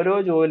 ഈ ഓരോ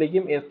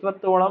ജോലിക്കും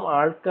എത്രത്തോളം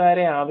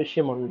ആൾക്കാരെ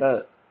ആവശ്യമുണ്ട്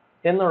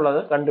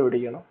എന്നുള്ളത്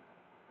കണ്ടുപിടിക്കണം.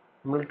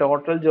 നമ്മൾ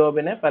ടോട്ടൽ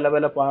ജോബിനെ പല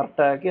പല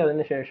പാർട്ടാക്കി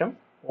അതിനുശേഷം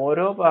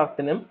ഓരോ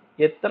പാർട്ടിനും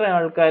എത്ര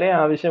ആൾക്കാരെ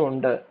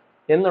ആവശ്യമുണ്ട്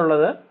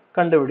എന്നുള്ളത്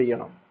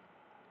കണ്ടുപിടിക്കണം.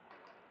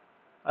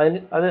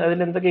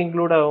 അതിലെന്തൊക്കെ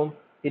ഇൻക്ലൂഡ് ആവും?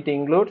 It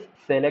includes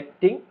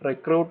selecting,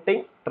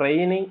 recruiting,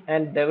 training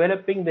and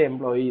developing the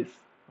employees.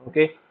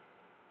 Okay,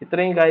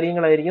 ഇത്രയും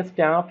കാര്യങ്ങളായിരിക്കും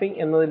സ്റ്റാഫിംഗ്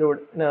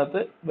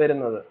എന്നതിനകത്ത്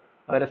വരുന്നത്.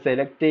 അവരെ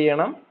സെലക്ട്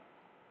ചെയ്യണം,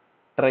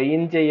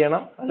 ട്രെയിൻ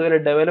ചെയ്യണം, അതുപോലെ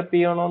ഡെവലപ്പ്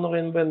ചെയ്യണമെന്ന്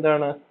പറയുമ്പോൾ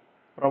എന്താണ്?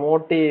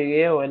 പ്രൊമോട്ട്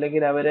ചെയ്യുകയോ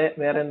അല്ലെങ്കിൽ അവരെ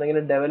വേറെ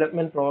എന്തെങ്കിലും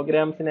ഡെവലപ്മെന്റ്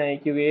പ്രോഗ്രാംസിന്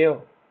അയക്കുകയോ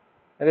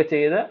ഒക്കെ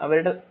ചെയ്ത്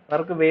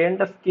അവർക്ക്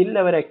വേണ്ട സ്കിൽ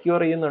അവർ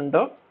അക്യൂർ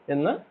ചെയ്യുന്നുണ്ടോ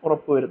എന്ന്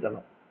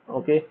ഉറപ്പുവരുത്തണം.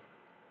 Okay,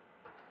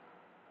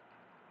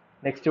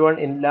 next one,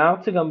 in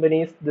large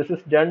companies this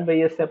is done by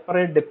A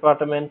separate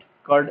department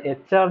called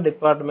HR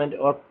department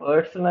or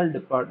personal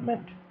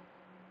department.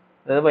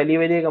 അതായത് വലിയ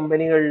വലിയ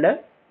കമ്പനികളിൽ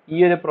ഈ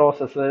ഒരു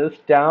പ്രോസസ്സ്, അതായത്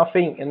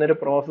സ്റ്റാഫിംഗ് എന്നൊരു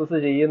പ്രോസസ്സ്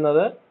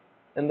ചെയ്യുന്നത്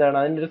എന്താണ്?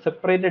 അതിൻ്റെ ഒരു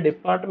സെപ്പറേറ്റ്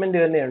ഡിപ്പാർട്ട്മെന്റ്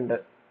തന്നെയുണ്ട്.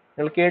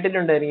 നിങ്ങൾ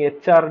കേട്ടിട്ടുണ്ടായിരിക്കും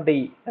HRD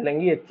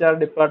അല്ലെങ്കിൽ HR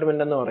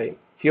ഡിപ്പാർട്ട്മെന്റ് എന്ന് പറയും,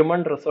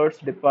 ഹ്യൂമൻ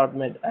റിസോഴ്സ്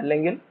ഡിപ്പാർട്ട്മെന്റ്,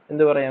 അല്ലെങ്കിൽ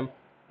എന്ത് പറയാം,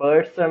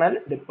 പേഴ്സണൽ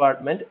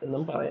ഡിപ്പാർട്ട്മെന്റ്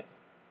എന്നും പറയാം.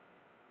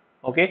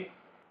 Okay,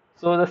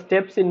 so the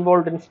steps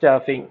involve in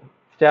staffing.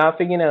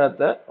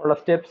 സ്റ്റാഫിങ്ങിനകത്ത് ഉള്ള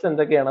സ്റ്റെപ്സ്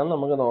എന്തൊക്കെയാണെന്ന്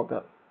നമുക്ക്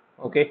നോക്കാം.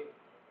 Okay,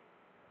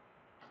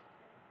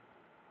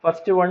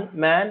 first one,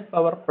 man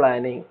power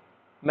planning.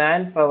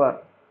 Man power,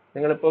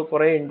 നിങ്ങളിപ്പോൾ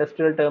കുറേ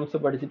ഇൻഡസ്ട്രിയൽ ടേംസ്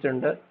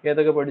പഠിച്ചിട്ടുണ്ട്.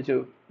 ഏതൊക്കെ പഠിച്ചു?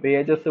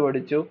 വേജസ്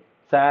പഠിച്ചു,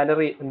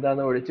 സാലറി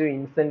എന്താണെന്ന് പഠിച്ചു,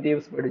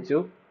 ഇൻസെൻറ്റീവ്സ് പഠിച്ചു,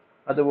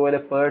 അതുപോലെ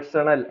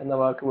പേഴ്സണൽ എന്ന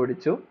വാക്ക്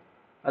പഠിച്ചു,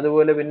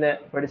 അതുപോലെ പിന്നെ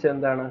പഠിച്ചത്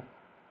എന്താണ്?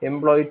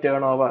 Employee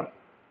turn over.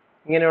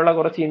 ഇങ്ങനെയുള്ള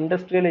കുറച്ച്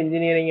ഇൻഡസ്ട്രിയൽ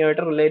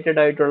എഞ്ചിനീയറിംഗുമായിട്ട് റിലേറ്റഡ്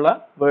ആയിട്ടുള്ള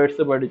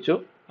വേർഡ്സ് പഠിച്ചു.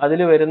 അതിൽ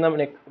വരുന്ന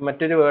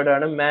മറ്റൊരു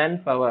വേർഡാണ് മാൻ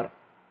പവർ.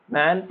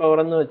 മാൻ പവർ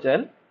എന്ന്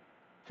വെച്ചാൽ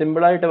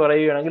സിമ്പിളായിട്ട്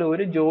പറയുകയാണെങ്കിൽ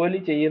ഒരു ജോലി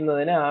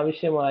ചെയ്യുന്നതിന്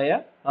ആവശ്യമായ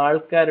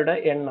ആൾക്കാരുടെ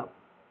എണ്ണം.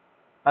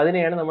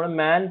 അതിനെയാണ് നമ്മൾ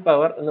മാൻ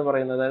പവർ എന്ന്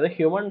പറയുന്നത്. അതായത്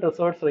human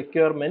resource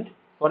requirement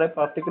four A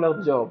particular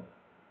job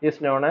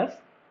is known as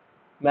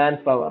man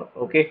power.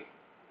 Okay,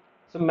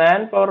 so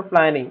man power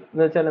planning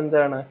എന്ന് വെച്ചാൽ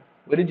എന്താണ്?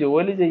 ഒരു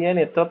ജോലി ചെയ്യാൻ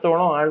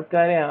എത്രത്തോളം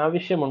ആൾക്കാരെ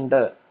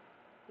ആവശ്യമുണ്ട്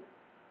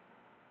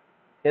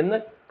എന്ന്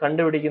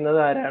കണ്ടുപിടിക്കുന്നത്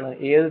ആരാണ്?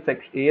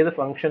 ഏത്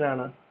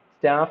ഫംഗ്ഷനാണ്?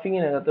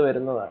 സ്റ്റാഫിങ്ങിനകത്ത്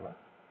വരുന്നതാണ്.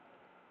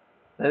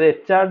 അതായത്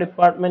HR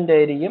ഡിപ്പാർട്ട്മെന്റ്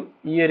ആയിരിക്കും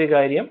ഈ ഒരു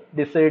കാര്യം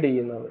ഡിസൈഡ്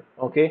ചെയ്യുന്നത്.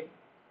 Okay,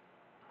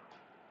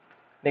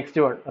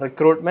 next one,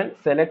 recruitment,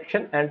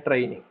 selection and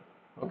training.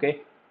 Okay,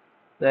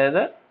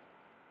 അതായത്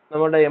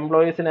നമ്മുടെ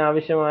എംപ്ലോയീസിന്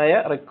ആവശ്യമായ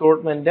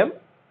റിക്രൂട്ട്മെന്റും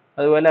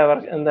അതുപോലെ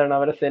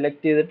അവരെ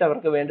സെലക്ട് ചെയ്തിട്ട്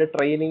അവർക്ക് വേണ്ട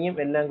ട്രെയിനിങ്ങും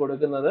എല്ലാം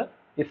കൊടുക്കുന്നത്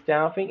ഈ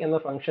സ്റ്റാഫിംഗ് എന്ന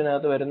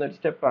ഫംഗ്ഷനകത്ത് വരുന്ന ഒരു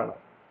സ്റ്റെപ്പാണ്.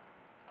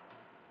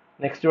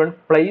 Next one,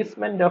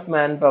 placement of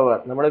man power.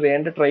 നമ്മൾ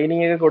വേണ്ട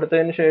ട്രെയിനിങ് ഒക്കെ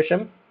കൊടുത്തതിന് ശേഷം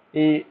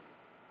ഈ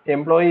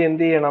എംപ്ലോയി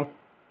എന്ത് ചെയ്യണം?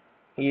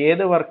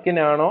 ഏത്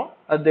വർക്കിനാണോ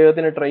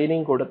അദ്ദേഹത്തിന്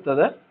ട്രെയിനിങ്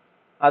കൊടുത്തത്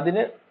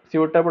അതിന്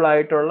സ്യൂട്ടബിൾ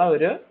ആയിട്ടുള്ള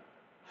ഒരു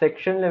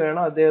സെക്ഷനിൽ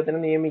വേണം അദ്ദേഹത്തിന്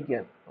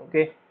നിയമിക്കാൻ.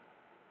 Okay,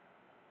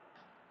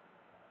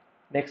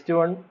 next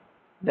one,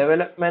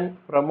 development,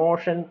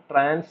 promotion,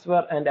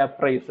 transfer and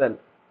appraisal.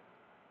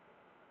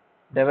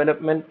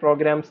 Development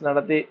programmes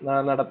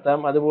നടത്താം,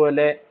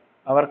 അതുപോലെ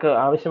അവർക്ക്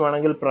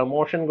ആവശ്യമാണെങ്കിൽ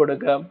പ്രൊമോഷൻ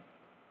കൊടുക്കാം.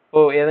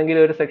 ഇപ്പോൾ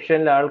ഏതെങ്കിലും ഒരു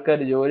സെക്ഷനിൽ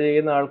ജോലി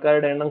ചെയ്യുന്ന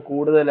ആൾക്കാരുടെ എണ്ണം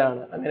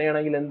കൂടുതലാണ്,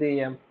 അങ്ങനെയാണെങ്കിൽ എന്ത്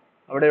ചെയ്യാം?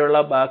 അവിടെയുള്ള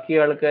ബാക്കി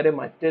ആൾക്കാരെ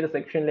മറ്റൊരു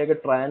സെക്ഷനിലേക്ക്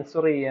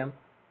ട്രാൻസ്ഫർ ചെയ്യാം.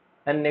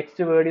 And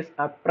next word is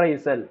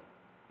appraisal.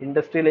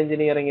 Industrial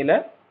എഞ്ചിനീയറിംഗിൽ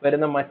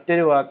വരുന്ന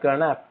മറ്റൊരു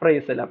വാക്കാണ്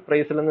അപ്രൈസൽ.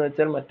 അപ്രൈസൽ എന്ന്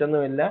വെച്ചാൽ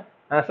മറ്റൊന്നുമില്ല,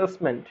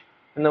 അസസ്മെന്റ്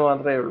എന്ന്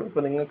മാത്രമേ ഉള്ളൂ.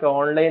 ഇപ്പോൾ നിങ്ങൾക്ക്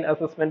ഓൺലൈൻ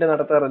അസസ്മെന്റ്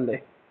നടത്താറില്ലേ?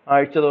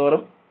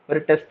 ആഴ്ചതോറും ഒരു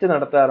ടെസ്റ്റ്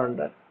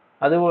നടത്താറുണ്ട്.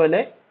 അതുപോലെ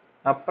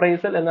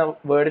അപ്രൈസൽ എന്ന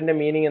വേർഡിന്റെ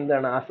മീനിങ്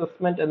എന്താണ്?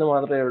 അസസ്മെന്റ് എന്ന്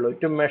മാത്രമേ ഉള്ളൂ.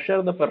 To measure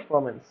the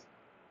performance.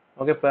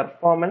 Okay,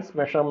 performance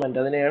measurement,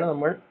 അതിനെയാണ്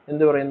നമ്മൾ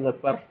എന്ത് പറയുന്നത്?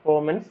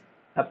 പെർഫോമൻസ്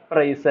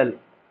അപ്രൈസൽ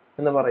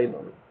എന്ന്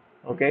പറയുന്നത്.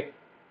 Okay,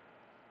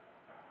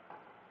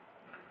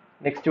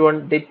 next one,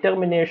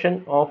 determination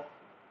of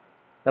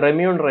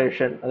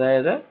remuneration.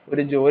 അതായത്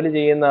ഒരു ജോലി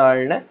ചെയ്യുന്ന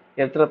ആളിന്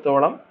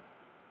എത്രത്തോളം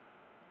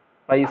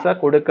പൈസ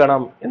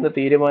കൊടുക്കണം എന്ന്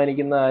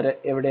തീരുമാനിക്കുന്ന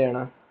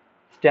എവിടെയാണ്?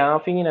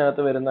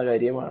 സ്റ്റാഫിങ്ങിനകത്ത് വരുന്ന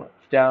കാര്യമാണ്.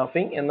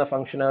 സ്റ്റാഫിംഗ് എന്ന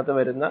ഫംഗ്ഷനകത്ത്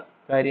വരുന്ന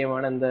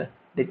കാര്യമാണ് എന്ത്?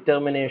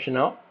 Determination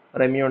of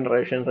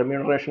remuneration.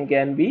 Remuneration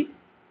can be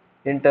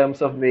in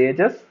terms of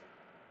wages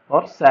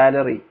or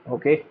salary.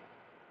 Okay,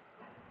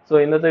 so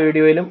ഇന്നത്തെ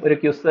വീഡിയോയിലും ഒരു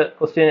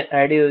ക്വസ്റ്റ്യൻ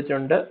ആഡ്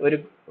ചെയ്തിട്ടുണ്ട്.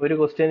 ഒരു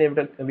ക്വസ്റ്റ്യൻ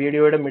ഇവിടെ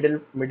വീഡിയോയുടെ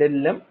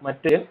മിഡിലും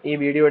മറ്റും ഈ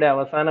വീഡിയോയുടെ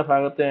അവസാന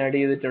ഭാഗത്തും ആഡ്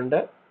ചെയ്തിട്ടുണ്ട്.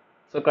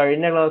 സോ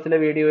കഴിഞ്ഞ ക്ലാസ്സിലെ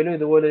വീഡിയോയിലും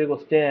ഇതുപോലൊരു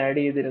ക്വസ്റ്റ്യൻ ആഡ്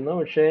ചെയ്തിരുന്നു.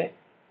 പക്ഷേ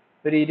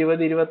ഒരു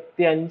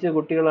 20-25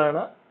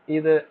 കുട്ടികളാണ്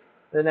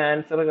ഇതിന്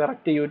ആൻസർ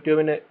കറക്റ്റ്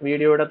യൂട്യൂബിന്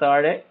വീഡിയോയുടെ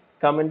താഴെ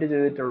കമൻറ്റ്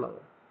ചെയ്തിട്ടുള്ളത്.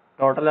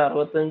 ടോട്ടൽ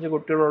 65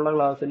 കുട്ടികളുള്ള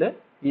ക്ലാസ്സിൽ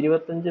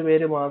 25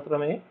 പേര്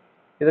മാത്രമേ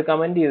ഇത്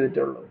കമൻറ്റ്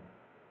ചെയ്തിട്ടുള്ളൂ.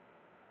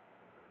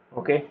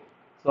 ഓക്കെ,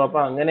 സോ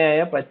അപ്പോൾ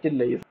അങ്ങനെയായാൽ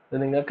പറ്റില്ല. ഇത്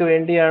നിങ്ങൾക്ക്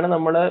വേണ്ടിയാണ്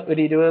നമ്മൾ ഒരു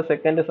 20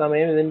 സെക്കൻഡ്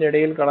സമയം ഇതിൻ്റെ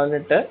ഇടയിൽ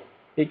കളഞ്ഞിട്ട്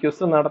ഈ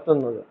ക്വിസ്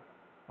നടത്തുന്നത്.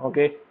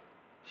 ഓക്കെ,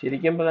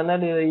 ശരിക്കും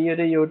പറഞ്ഞാൽ ഈ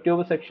ഒരു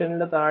യൂട്യൂബ്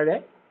സെക്ഷനിൽ താഴെ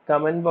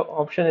കമൻറ്റ്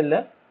ഓപ്ഷനിൽ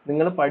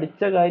നിങ്ങൾ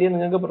പഠിച്ച കാര്യം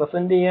നിങ്ങൾക്ക്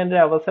പ്രസൻറ്റ് ചെയ്യാൻ ഒരു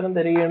അവസരം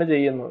തരികയാണ്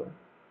ചെയ്യുന്നത്.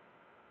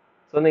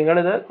 സോ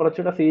നിങ്ങളിത്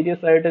കുറച്ചുകൂടെ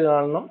സീരിയസ് ആയിട്ട്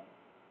കാണണം.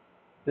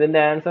 ഇതിൻ്റെ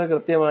ആൻസർ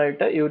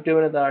കൃത്യമായിട്ട്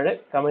യൂട്യൂബിന് താഴെ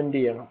കമൻറ്റ്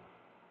ചെയ്യണം.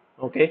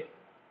 ഓക്കെ,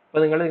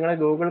 അപ്പോൾ നിങ്ങളുടെ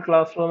ഗൂഗിൾ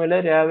ക്ലാസ് റൂമിൽ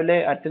രാവിലെ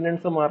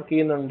അറ്റൻഡൻസ് മാർക്ക്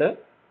ചെയ്യുന്നുണ്ട്.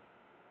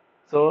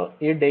 സോ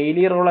ഈ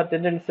ഡെയിലി റോൾ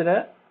അറ്റൻഡൻസിൽ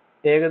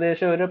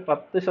ഏകദേശം ഒരു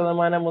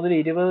 10% മുതൽ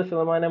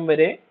 20%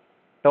 വരെ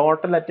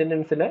ടോട്ടൽ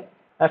അറ്റൻഡൻസിൽ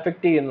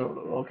അഫക്റ്റ്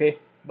ചെയ്യുന്നുള്ളൂ. ഓക്കെ,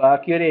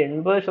 ബാക്കി ഒരു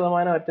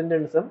 80%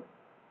 അറ്റൻഡൻസും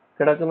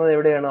കിടക്കുന്നത്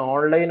എവിടെയാണ്?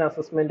 ഓൺലൈൻ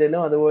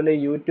അസസ്മെന്റിലും അതുപോലെ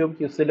യൂട്യൂബ്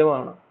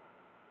ക്വിസിലുമാണ്.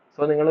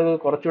 സോ നിങ്ങൾ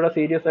കുറച്ചുകൂടെ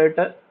സീരിയസ്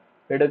ആയിട്ട്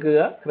എടുക്കുക.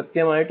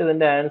 കൃത്യമായിട്ട്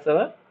ഇതിൻ്റെ ആൻസർ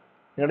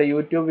നിങ്ങളുടെ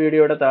യൂട്യൂബ്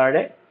വീഡിയോയുടെ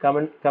താഴെ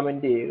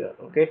കമൻറ്റ് ചെയ്യുക.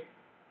 Okay,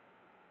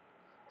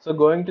 so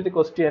going to the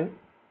question.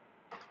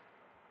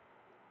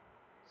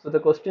 So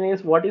the question is,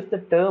 what is the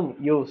term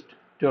used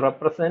to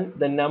represent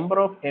the number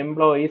of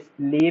employees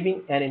leaving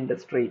an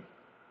industry?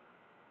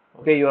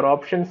 Okay, your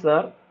options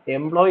are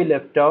employee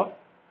left off,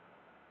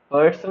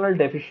 personal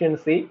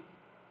deficiency,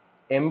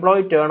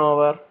 employee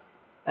turnover,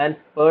 and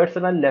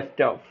personal left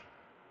off.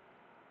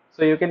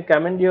 So you can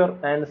comment your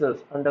answers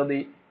under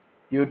the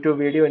YouTube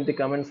video in the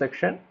comment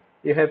section.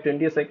 You have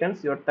 20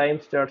 seconds. Your time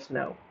starts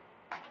now.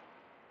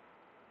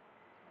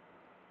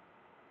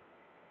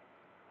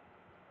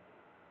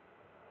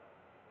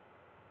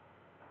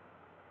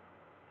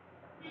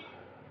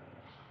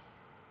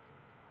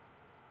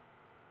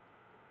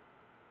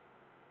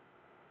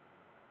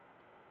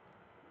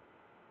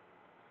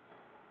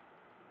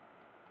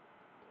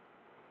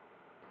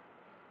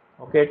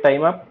 Okay,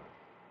 time up.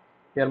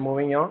 We are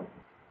moving on.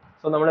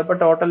 So നമ്മളിപ്പോൾ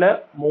total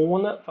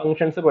 3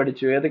 functions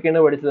പഠിച്ചു.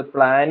 ഏതൊക്കെയാണ് പഠിച്ചത്?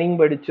 Planning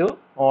പഠിച്ചു,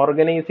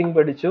 organising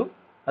പഠിച്ചു,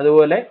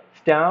 അതുപോലെ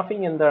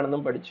staffing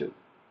എന്താണെന്നും പഠിച്ചു.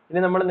 ഇനി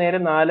നമ്മൾ നേരെ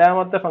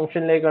 4ാമത്തെ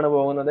ഫംഗ്ഷനിലേക്കാണ്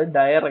പോകുന്നത്,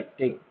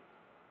 directing.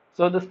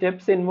 So the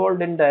steps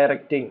involve in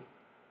directing.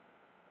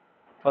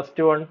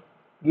 First one,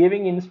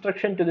 giving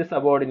instruction to the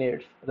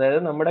subordinates. അതായത്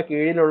നമ്മുടെ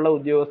കീഴിലുള്ള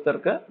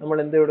ഉദ്യോഗസ്ഥർക്ക് നമ്മൾ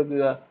എന്ത്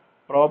കൊടുക്കുക?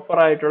 പ്രോപ്പർ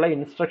ആയിട്ടുള്ള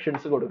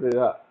ഇൻസ്ട്രക്ഷൻസ് കൊടുക്കുക.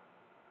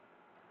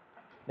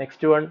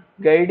 Next one,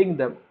 guiding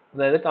dum.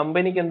 അതായത്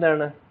കമ്പനിക്ക്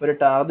എന്താണ്? ഒരു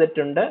ടാർഗറ്റ്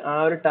ഉണ്ട്. ആ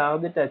ഒരു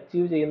ടാർഗറ്റ്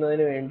അച്ചീവ്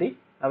ചെയ്യുന്നതിന് വേണ്ടി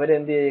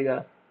അവരെന്ത് ചെയ്യുക?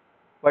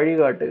 വഴി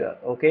കാട്ടുക.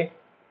 Okay.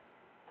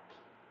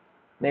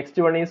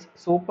 Next one is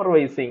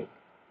supervising.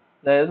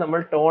 അതായത് നമ്മൾ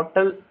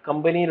ടോട്ടൽ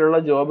കമ്പനിയിലുള്ള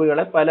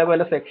ജോബുകളെ പല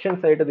പല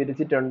സെക്ഷൻസ് ആയിട്ട്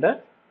തിരിച്ചിട്ടുണ്ട്.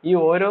 ഈ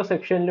ഓരോ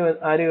സെക്ഷനിലും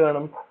ആര്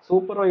കാണും?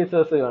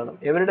 സൂപ്പർവൈസേഴ്സ് കാണും.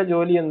 ഇവരുടെ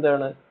ജോലി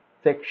എന്താണ്?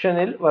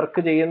 സെക്ഷനിൽ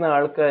വർക്ക് ചെയ്യുന്ന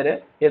ആൾക്കാർ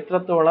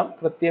എത്രത്തോളം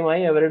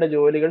കൃത്യമായി അവരുടെ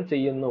ജോലികൾ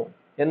ചെയ്യുന്നു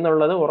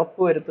എന്നുള്ളത്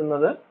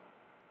ഉറപ്പുവരുത്തുന്നത്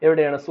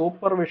എവിടെയാണ്?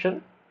 സൂപ്പർവിഷൻ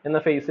എന്ന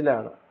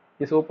ഫേസിലാണ്.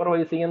 ഈ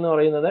സൂപ്പർവൈസിങ് എന്ന്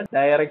പറയുന്നത്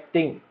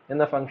ഡയറക്റ്റിംഗ്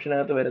എന്ന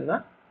ഫംഗ്ഷനകത്ത് വരുന്ന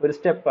ഒരു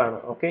സ്റ്റെപ്പാണ്.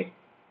 Okay.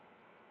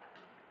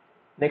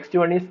 Next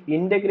one is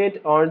integrate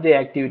all the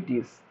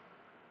activities.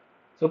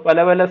 So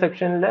പല പല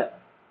സെക്ഷനിൽ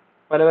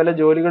പല പല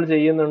ജോലികൾ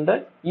ചെയ്യുന്നുണ്ട്.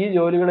 ഈ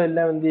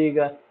ജോലികളെല്ലാം എന്ത്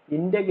ചെയ്യുക?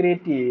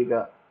 ഇൻ്റഗ്രേറ്റ് ചെയ്യുക.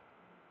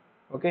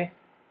 ഓക്കെ,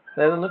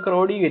 അതായത് ഒന്ന്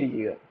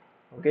ക്രോഡീകരിക്കുക.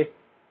 Okay.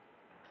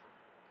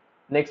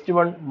 Next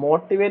one,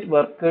 motivate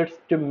workers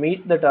to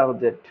meet the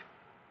target.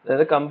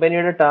 അതായത്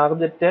കമ്പനിയുടെ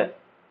ടാർഗറ്റ്,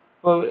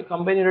 ഇപ്പോൾ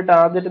കമ്പനി ഒരു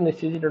ടാർഗറ്റ്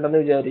നിശ്ചയിച്ചിട്ടുണ്ടെന്ന്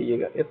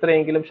വിചാരിക്കുക,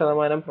 എത്രയെങ്കിലും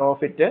ശതമാനം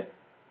പ്രോഫിറ്റ്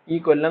ഈ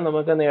കൊല്ലം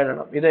നമുക്ക്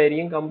നേടണം.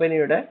 ഇതായിരിക്കും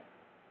കമ്പനിയുടെ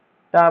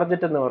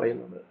ടാർഗറ്റ് എന്ന്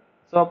പറയുന്നത്.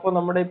 സോ അപ്പോൾ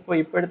നമ്മുടെ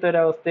ഇപ്പോഴത്തെ ഒരു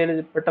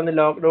അവസ്ഥയിൽ പെട്ടെന്ന്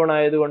ലോക്ക്ഡൗൺ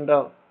ആയതുകൊണ്ടോ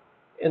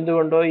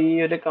എന്തുകൊണ്ടോ ഈ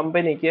ഒരു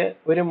കമ്പനിക്ക്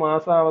ഒരു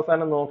മാസം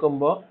അവസാനം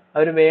നോക്കുമ്പോൾ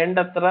അവർ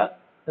വേണ്ടത്ര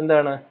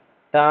എന്താണ്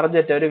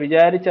ടാർഗറ്റ്, അവർ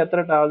വിചാരിച്ച അത്ര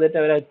ടാർഗറ്റ്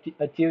അവർ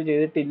അച്ചീവ്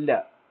ചെയ്തിട്ടില്ല.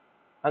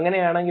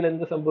 അങ്ങനെയാണെങ്കിൽ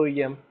എന്ത്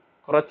സംഭവിക്കാം?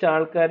 കുറച്ച്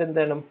ആൾക്കാർ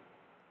എന്താണ്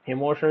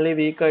ഇമോഷണലി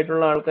വീക്ക്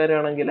ആയിട്ടുള്ള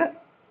ആൾക്കാരാണെങ്കിൽ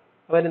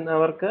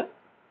അവർക്ക്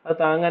അത്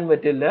താങ്ങാൻ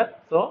പറ്റില്ല.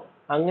 സോ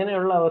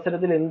അങ്ങനെയുള്ള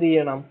അവസരത്തിൽ എന്ത്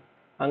ചെയ്യണം?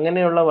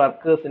 അങ്ങനെയുള്ള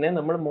വർക്കേഴ്സിനെ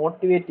നമ്മൾ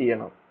മോട്ടിവേറ്റ്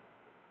ചെയ്യണം.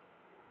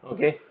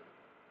 ഓക്കെ,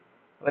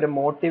 അവരെ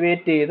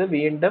മോട്ടിവേറ്റ് ചെയ്ത്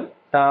വീണ്ടും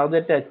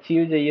ടാർഗറ്റ്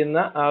അച്ചീവ് ചെയ്യുന്ന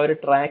ആ ഒരു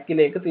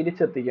ട്രാക്കിലേക്ക്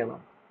തിരിച്ചെത്തിക്കണം.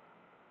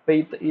 അപ്പൊ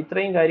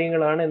ഇത്രയും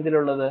കാര്യങ്ങളാണ്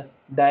എന്തിലുള്ളത്?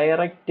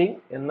 ഡയറക്റ്റിംഗ്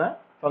എന്ന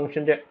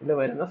ഫംഗ്ഷൻ്റെ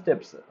വരുന്ന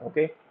steps.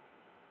 Okay.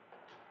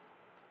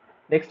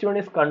 Next one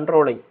is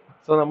controlling.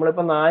 So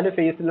നമ്മളിപ്പോൾ 4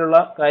 ഫേസിലുള്ള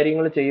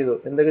കാര്യങ്ങൾ ചെയ്തു.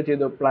 എന്തൊക്കെ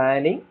ചെയ്തു?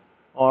 പ്ലാനിങ്,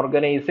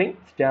 ഓർഗനൈസിങ്,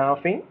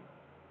 സ്റ്റാഫിംഗ്,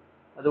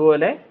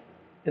 അതുപോലെ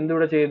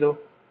എന്തുകൂടെ ചെയ്തു?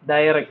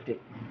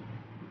 ഡയറക്റ്റിംഗ്.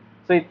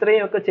 സോ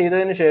ഇത്രയും ഒക്കെ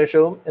ചെയ്തതിന്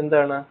ശേഷവും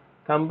എന്താണ്?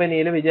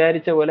 കമ്പനിയിൽ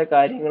വിചാരിച്ച പോലെ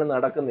കാര്യങ്ങൾ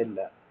നടക്കുന്നില്ല.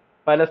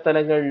 പല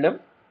സ്ഥലങ്ങളിലും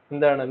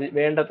എന്താണ്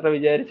വേണ്ടത്ര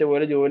വിചാരിച്ച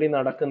പോലെ ജോലി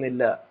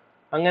നടക്കുന്നില്ല.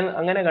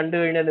 അങ്ങനെ കണ്ടു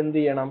കഴിഞ്ഞാൽ എന്ത്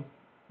ചെയ്യണം?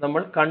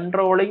 നമ്മൾ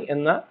കൺട്രോളിങ്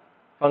എന്ന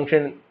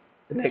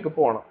ഫംഗ്ഷനിലേക്ക്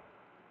പോകണം.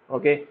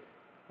 ഓക്കെ,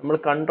 നമ്മൾ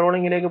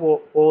കൺട്രോളിങ്ങിലേക്ക്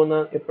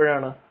പോകുന്നത്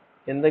എപ്പോഴാണ്?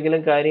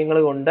 എന്തെങ്കിലും കാര്യങ്ങൾ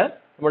കൊണ്ട്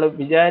നമ്മൾ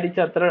വിചാരിച്ച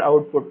അത്ര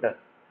ഔട്ട്പുട്ട്,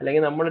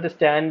 അല്ലെങ്കിൽ നമ്മളൊരു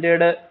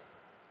സ്റ്റാൻഡേർഡ്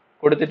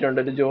കൊടുത്തിട്ടുണ്ട്,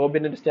 ഒരു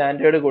ജോബിന് ഒരു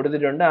സ്റ്റാൻഡേർഡ്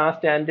കൊടുത്തിട്ടുണ്ട്, ആ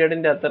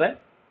സ്റ്റാൻഡേർഡിൻ്റെ അത്ര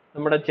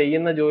നമ്മുടെ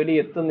ചെയ്യുന്ന ജോലി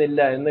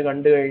എത്തുന്നില്ല എന്ന്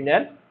കണ്ടു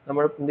കഴിഞ്ഞാൽ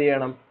നമ്മൾ എന്ത്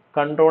ചെയ്യണം?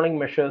 കൺട്രോളിങ്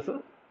മെഷേഴ്സ്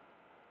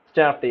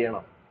സ്റ്റാർട്ട്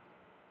ചെയ്യണം.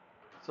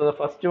 So the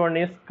first one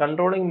is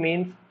controlling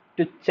means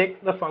to check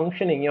the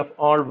functioning of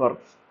all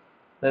works.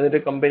 അതായത്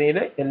ഒരു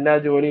കമ്പനിയിലെ എല്ലാ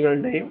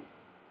ജോലികളുടെയും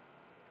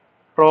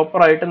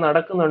പ്രോപ്പറായിട്ട്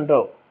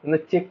നടക്കുന്നുണ്ടോ എന്ന്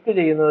ചെക്ക്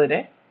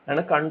ചെയ്യുന്നതിനെ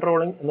ആണ്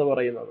കൺട്രോളിങ് എന്ന്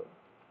പറയുന്നത്.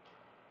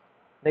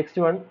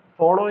 Next one,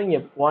 following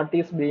up what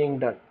is being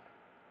done.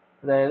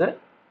 അതായത്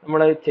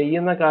നമ്മൾ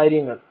ചെയ്യുന്ന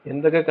കാര്യങ്ങൾ,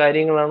 എന്തൊക്കെ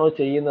കാര്യങ്ങളാണോ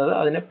ചെയ്യുന്നത്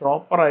അതിനെ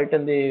പ്രോപ്പറായിട്ട്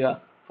എന്ത് ചെയ്യുക?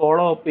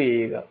 ഫോളോ അപ്പ്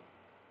ചെയ്യുക.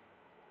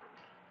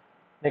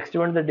 Next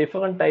one, the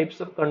different types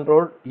of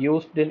control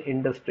used in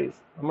industries.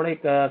 നമ്മുടെ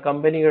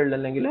കമ്പനികളിൽ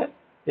അല്ലെങ്കിൽ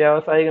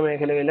വ്യാവസായിക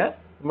മേഖലയിൽ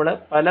നമ്മൾ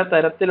പല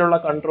തരത്തിലുള്ള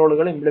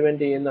കൺട്രോളുകൾ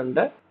ഇംപ്ലിമെന്റ്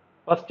ചെയ്യുന്നുണ്ട്.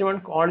 First one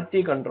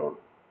quality control.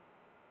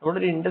 നമ്മുടെ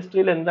ഒരു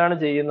ഇൻഡസ്ട്രിയിൽ എന്താണ്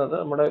ചെയ്യുന്നത്,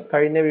 നമ്മുടെ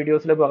കഴിഞ്ഞ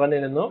വീഡിയോസിൽ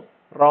പറഞ്ഞിരുന്നു,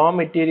 റോ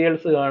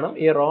മെറ്റീരിയൽസ് കാണും.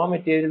 ഈ റോ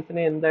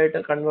മെറ്റീരിയൽസിനെ എന്തായിട്ട്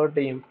കൺവേർട്ട്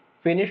ചെയ്യും?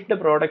 ഫിനിഷ്ഡ്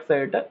പ്രോഡക്ട്സ്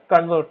ആയിട്ട്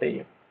കൺവേർട്ട്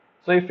ചെയ്യും.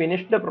 സോ ഈ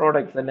ഫിനിഷ്ഡ്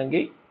പ്രോഡക്ട്സ്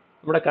അല്ലെങ്കിൽ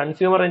നമ്മുടെ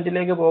കൺസ്യൂമർ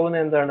എൻഡിലേക്ക് പോകുന്ന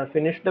എന്താണ്?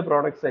 ഫിനിഷ്ഡ്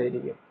പ്രോഡക്ട്സ്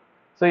ആയിരിക്കും.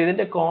 സോ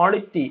ഇതിന്റെ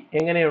ക്വാളിറ്റി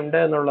എങ്ങനെയുണ്ട്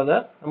എന്നുള്ളത്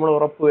നമ്മൾ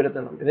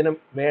ഉറപ്പുവരുത്തണം. ഇതിന്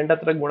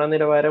വേണ്ടത്ര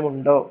ഗുണനിലവാരം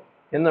ഉണ്ടോ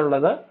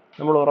എന്നുള്ളത്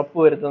നമ്മൾ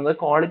ഉറപ്പുവരുത്തുന്നത്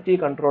ക്വാളിറ്റി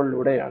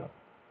കൺട്രോളിലൂടെയാണ്.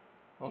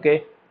 ഓക്കെ,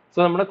 സോ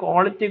നമ്മുടെ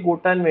ക്വാളിറ്റി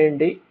കൂട്ടാൻ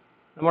വേണ്ടി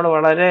നമ്മൾ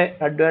വളരെ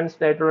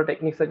അഡ്വാൻസ്ഡ് ആയിട്ടുള്ള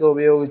ടെക്നിക്സ് ഒക്കെ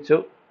ഉപയോഗിച്ചു.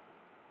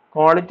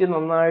 ക്വാളിറ്റി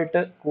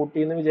നന്നായിട്ട്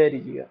കൂട്ടിയെന്ന്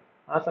വിചാരിക്കുക.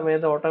 ആ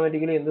സമയത്ത്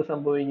ഓട്ടോമാറ്റിക്കലി എന്ത്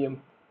സംഭവിക്കും?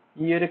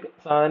 ഈ ഒരു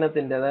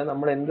സാധനത്തിന്റെ, അതായത്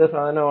നമ്മൾ എന്ത്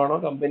സാധനമാണോ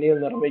കമ്പനിയിൽ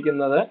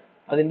നിർമ്മിക്കുന്നത്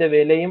അതിന്റെ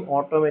വിലയും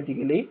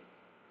ഓട്ടോമാറ്റിക്കലി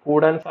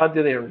കൂടാൻ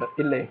സാധ്യതയുണ്ട്,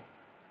 ഇല്ലേ?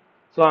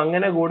 സോ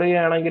അങ്ങനെ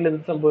കൂടുകയാണെങ്കിൽ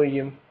എന്ത്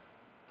സംഭവിക്കും?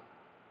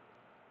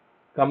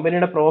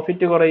 കമ്പനിയുടെ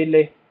പ്രോഫിറ്റ്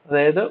കുറയില്ലേ?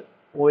 അതായത്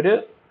ഒരു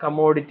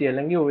കമ്മോഡിറ്റി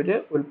അല്ലെങ്കിൽ ഒരു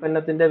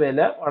ഉൽപ്പന്നത്തിന്റെ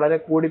വില വളരെ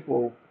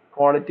കൂടിപ്പോകും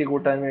ക്വാളിറ്റി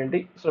കൂട്ടാൻ വേണ്ടി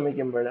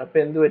ശ്രമിക്കുമ്പോൾ. അപ്പൊ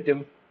എന്ത് പറ്റും?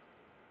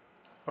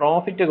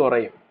 പ്രോഫിറ്റ്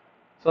കുറയും.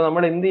 സോ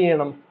നമ്മൾ എന്ത്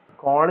ചെയ്യണം?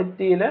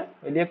 ക്വാളിറ്റിയിൽ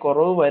വലിയ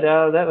കുറവ്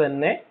വരാതെ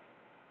തന്നെ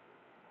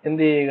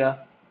എന്ത് ചെയ്യുക?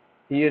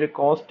 ഈ ഒരു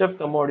കോസ്റ്റ് ഓഫ്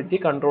കമ്മോഡിറ്റി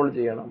കൺട്രോൾ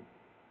ചെയ്യണം.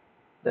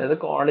 അതായത്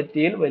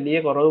ക്വാളിറ്റിയിൽ വലിയ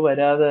കുറവ്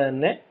വരാതെ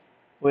തന്നെ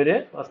ഒരു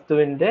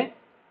വസ്തുവിന്റെ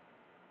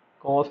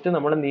കോസ്റ്റ്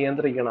നമ്മൾ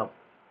നിയന്ത്രിക്കണം.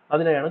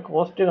 അതിനെയാണ്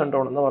കോസ്റ്റ്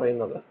കൺട്രോൾ എന്ന്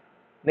പറയുന്നത്.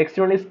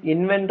 Next one is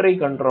inventory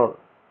control.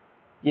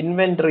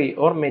 Inventory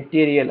or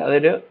material,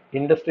 അതൊരു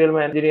ഇൻഡസ്ട്രിയൽ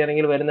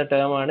എഞ്ചിനീയറിംഗിൽ വരുന്ന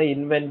ടേം ആണ്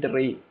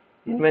ഇൻവെന്ററി.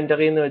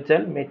 ഇൻവെന്ററി എന്ന്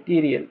വെച്ചാൽ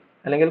മെറ്റീരിയൽ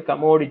അല്ലെങ്കിൽ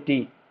കമോഡിറ്റി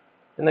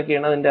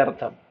എന്നൊക്കെയാണ് അതിന്റെ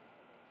അർത്ഥം.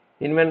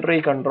 Inventory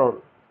control.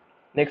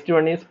 Next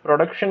one is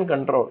production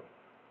control.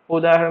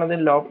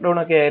 ഉദാഹരണത്തിന് ലോക്ക്ഡൗൺ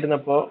ഒക്കെ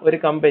ആയിരുന്നപ്പോൾ ഒരു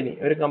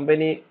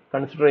കമ്പനി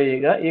കൺസിഡർ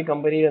ചെയ്യുക. ഈ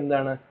കമ്പനിയിൽ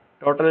എന്താണ്?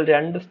 ടോട്ടൽ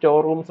 2 സ്റ്റോർ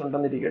റൂംസ്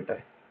ഉണ്ടെന്നിരിക്കട്ടെ.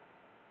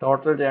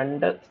 ടോട്ടൽ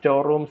 2 സ്റ്റോർ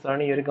റൂംസ്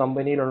ആണ് ഈ ഒരു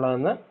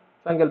കമ്പനിയിലുള്ളതെന്ന്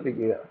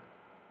സങ്കല്പിക്കുക.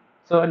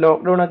 സോ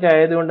ലോക്ക്ഡൗൺ ഒക്കെ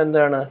ആയതുകൊണ്ട്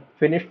എന്താണ്?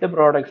 ഫിനിഷ്ഡ്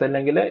പ്രോഡക്ട്സ്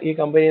അല്ലെങ്കിൽ ഈ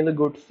കമ്പനിയിൽ നിന്ന്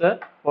ഗുഡ്സ്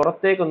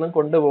പുറത്തേക്കൊന്നും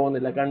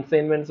കൊണ്ടുപോകുന്നില്ല,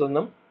 കൺസൈൻമെന്റ്സ്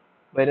ഒന്നും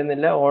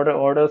വരുന്നില്ല,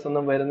 ഓർഡേഴ്സ്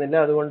ഒന്നും വരുന്നില്ല.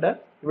 അതുകൊണ്ട്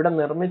ഇവിടെ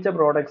നിർമ്മിച്ച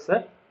പ്രോഡക്ട്സ്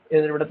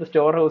ഇവിടുത്തെ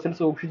സ്റ്റോർ ഹൗസിൽ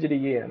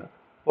സൂക്ഷിച്ചിരിക്കുകയാണ്.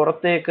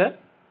 പുറത്തേക്ക്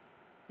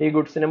ഈ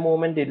ഗുഡ്സിന്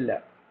മൂവ്മെന്റ് ഇല്ല.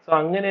 സോ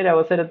അങ്ങനെ ഒരു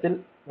അവസരത്തിൽ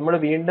നമ്മൾ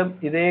വീണ്ടും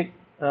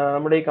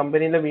നമ്മുടെ ഈ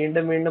കമ്പനിയിലെ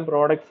വീണ്ടും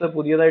പ്രോഡക്ട്സ്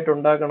പുതിയതായിട്ട്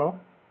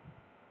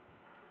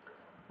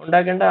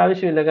ഉണ്ടാക്കേണ്ട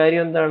ആവശ്യമില്ല.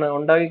 കാര്യം എന്താണ്?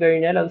 ഉണ്ടാക്കി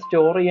കഴിഞ്ഞാൽ അത്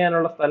സ്റ്റോർ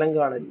ചെയ്യാനുള്ള സ്ഥലം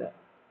കാണില്ല,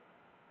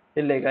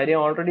 ഇല്ലേ? കാര്യം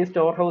ഓൾറെഡി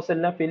സ്റ്റോർ ഹൗസ്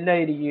എല്ലാം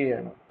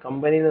ഫില്ലായിരിക്കുകയാണ്.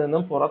 കമ്പനിയിൽ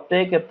നിന്നും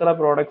പുറത്തേക്ക് എത്ര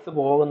പ്രോഡക്ട്സ്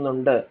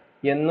പോകുന്നുണ്ട്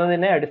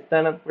എന്നതിനെ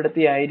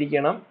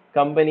അടിസ്ഥാനപ്പെടുത്തിയായിരിക്കണം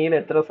കമ്പനിയിൽ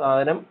എത്ര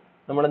സാധനം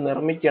നമ്മൾ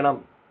നിർമ്മിക്കണം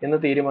എന്ന്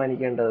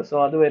തീരുമാനിക്കേണ്ടത്. സോ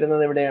അത്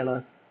വരുന്നത് എവിടെയാണ്?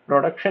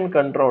 പ്രൊഡക്ഷൻ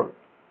കൺട്രോൾ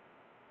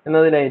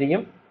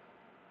എന്നതിലായിരിക്കും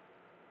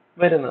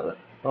വരുന്നത്.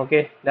 Okay,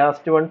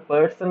 last one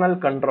personal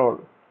control.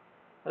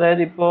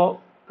 അതായത് ഇപ്പോൾ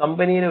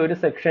കമ്പനിയിലെ ഒരു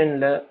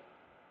സെക്ഷനിൽ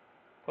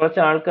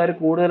കുറച്ച് ആൾക്കാർ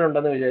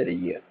കൂടുതലുണ്ടെന്ന്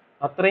വിചാരിക്കുക.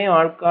 അത്രയും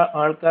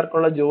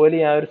ആൾക്കാർക്കുള്ള ജോലി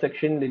ആ ഒരു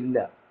സെക്ഷനിൽ ഇല്ല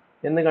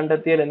എന്ന്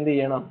കണ്ടെത്തിയാൽ എന്ത്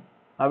ചെയ്യണം?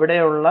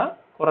 അവിടെയുള്ള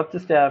കുറച്ച്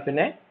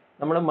സ്റ്റാഫിനെ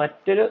നമ്മൾ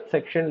മറ്റൊരു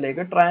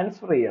സെക്ഷനിലേക്ക്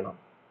ട്രാൻസ്ഫർ ചെയ്യണം,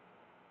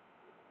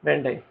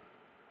 വേണ്ടേ?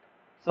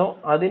 സോ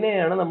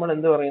അതിനെയാണ് നമ്മൾ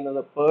എന്ത്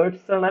പറയുന്നത്?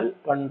 പേഴ്സണൽ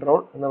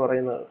കൺട്രോൾ എന്ന്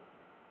പറയുന്നത്.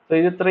 സോ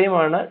ഇത്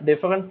ഇത്രയുമാണ്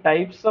different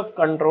types of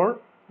control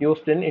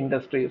used in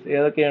industries.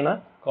 ഏതൊക്കെയാണ്?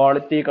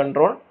 Quality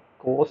control,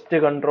 cost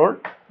control,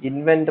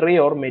 inventory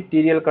or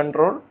material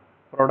control,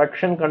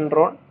 production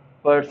control,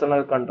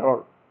 personal control.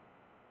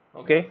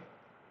 Okay,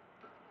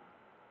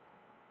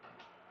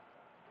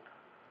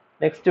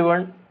 next one,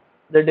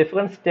 the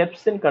different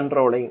steps in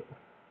controlling.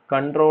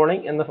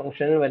 Controlling എന്ന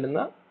ഫംഗ്ഷനിൽ വരുന്ന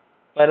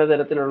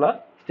പലതരത്തിലുള്ള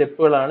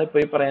സ്റ്റെപ്പുകളാണ് ഇപ്പോൾ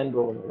ഈ പറയാൻ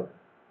പോകുന്നത്.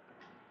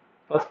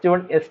 First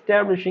one,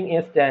 establishing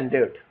A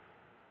standard.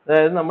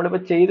 അതായത്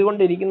നമ്മളിപ്പോൾ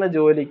ചെയ്തുകൊണ്ടിരിക്കുന്ന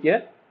ജോലിക്ക്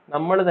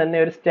നമ്മൾ തന്നെ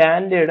ഒരു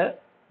സ്റ്റാൻഡേർഡ്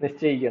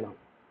നിശ്ചയിക്കണം.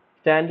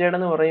 സ്റ്റാൻഡേർഡ്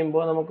എന്ന്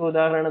പറയുമ്പോൾ നമുക്ക്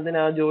ഉദാഹരണത്തിന്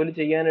ആ ജോലി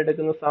ചെയ്യാൻ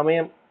എടുക്കുന്ന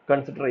സമയം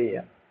കൺസിഡർ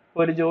ചെയ്യാം.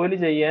 ഒരു ജോലി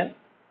ചെയ്യാൻ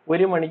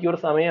 1 മണിക്കൂർ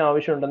സമയം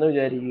ആവശ്യമുണ്ടെന്ന്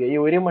വിചാരിക്കുക. ഈ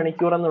 1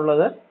 മണിക്കൂർ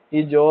എന്നുള്ളത്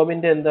ഈ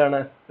ജോബിന്റെ എന്താണ്?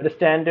 ഒരു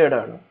സ്റ്റാൻഡേർഡ്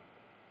ആണ്.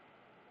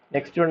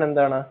 നെക്സ്റ്റ് വൺ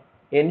എന്താണ്?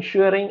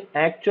 Ensuring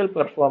actual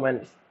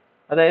performance.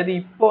 അതായത്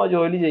ഇപ്പോൾ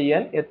ജോലി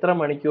ചെയ്യാൻ എത്ര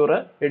മണിക്കൂർ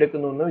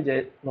എടുക്കുന്നു എന്ന്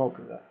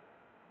നോക്കുക.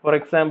 ഫോർ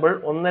എക്സാമ്പിൾ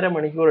 1.5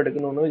 മണിക്കൂർ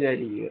എടുക്കുന്നു എന്ന്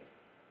വിചാരിക്കുക.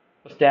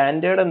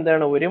 സ്റ്റാൻഡേർഡ്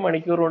എന്താണ്? 1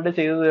 മണിക്കൂർ കൊണ്ട്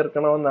ചെയ്തു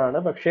തീർക്കണമെന്നാണ്.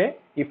 പക്ഷേ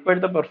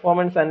ഇപ്പോഴത്തെ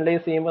പെർഫോമൻസ്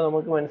അനലൈസ് ചെയ്യുമ്പോൾ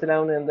നമുക്ക്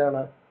മനസ്സിലാവുന്നത്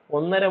എന്താണ്?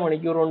 1.5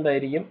 മണിക്കൂർ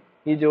കൊണ്ടായിരിക്കും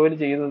ഈ ജോലി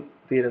ചെയ്തു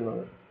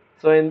തീരുന്നത്.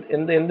 സോ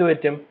എന്ത്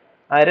പറ്റും?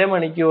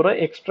 അരമണിക്കൂർ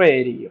എക്സ്ട്രാ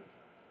ആയിരിക്കും,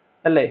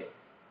 അല്ലേ?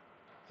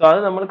 സോ അത്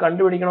നമ്മൾ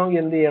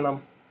കണ്ടുപിടിക്കണമെങ്കിൽ എന്ത് ചെയ്യണം?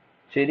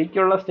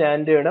 ശരിക്കുള്ള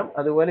സ്റ്റാൻഡേർഡും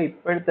അതുപോലെ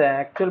ഇപ്പോഴത്തെ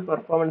ആക്ച്വൽ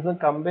പെർഫോമൻസും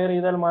കമ്പയർ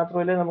ചെയ്താൽ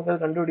മാത്രമല്ലേ നമുക്കത്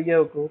കണ്ടുപിടിക്കാൻ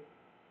വെക്കൂ.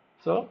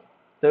 So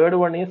third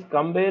one is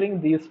comparing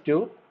these two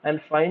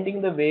and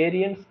finding the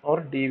variance or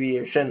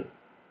deviation.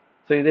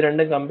 So ഇത്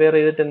രണ്ടും കമ്പയർ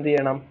ചെയ്തിട്ട് എന്ത്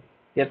ചെയ്യണം?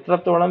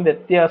 എത്രത്തോളം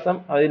വ്യത്യാസം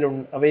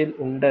അവയിൽ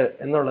ഉണ്ട്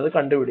എന്നുള്ളത്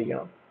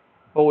കണ്ടുപിടിക്കണം.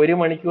 അപ്പോൾ 1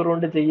 മണിക്കൂർ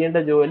കൊണ്ട് ചെയ്യേണ്ട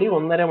ജോലി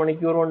 1.5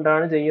 മണിക്കൂർ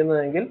കൊണ്ടാണ്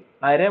ചെയ്യുന്നതെങ്കിൽ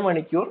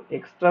അരമണിക്കൂർ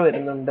എക്സ്ട്രാ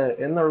വരുന്നുണ്ട്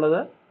എന്നുള്ളത്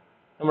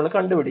നമ്മൾ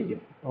കണ്ടുപിടിക്കും.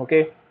 ഓക്കെ,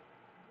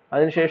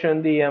 അതിനുശേഷം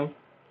എന്ത് ചെയ്യാം?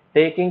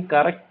 Taking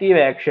corrective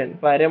action.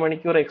 ഇപ്പം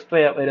അരമണിക്കൂർ എക്സ്ട്രാ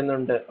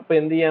വരുന്നുണ്ട്, അപ്പോൾ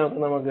എന്ത് ചെയ്യാൻ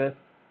നോക്കും? നമുക്ക്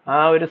ആ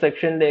ഒരു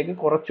സെക്ഷനിലേക്ക്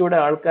കുറച്ചുകൂടെ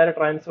ആൾക്കാരെ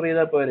ട്രാൻസ്ഫർ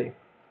ചെയ്താൽ പോരെ?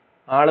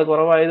 ആള്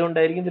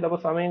കുറവായതുകൊണ്ടായിരിക്കും ചിലപ്പോൾ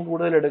സമയം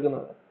കൂടുതൽ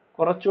എടുക്കുന്നത്.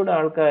 കുറച്ചുകൂടെ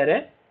ആൾക്കാരെ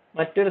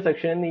മറ്റൊരു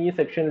സെക്ഷനിൽ നിന്ന് ഈ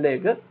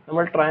സെക്ഷനിലേക്ക്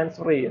നമ്മൾ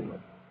ട്രാൻസ്ഫർ ചെയ്യുന്നു.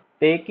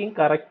 ടേക്കിംഗ്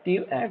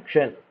കറക്റ്റീവ്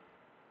ആക്ഷൻ,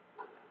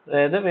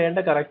 അതായത് വേണ്ട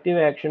കറക്റ്റീവ്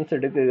ആക്ഷൻസ്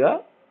എടുക്കുക.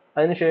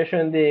 അതിനുശേഷം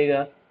എന്ത് ചെയ്യുക?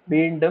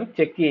 വീണ്ടും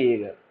ചെക്ക്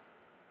ചെയ്യുക,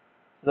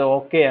 ഇത്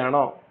ഓക്കെ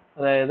ആണോ,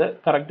 അതായത്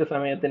കറക്റ്റ്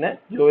സമയത്തിന്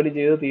ജോലി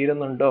ചെയ്ത്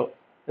തീരുന്നുണ്ടോ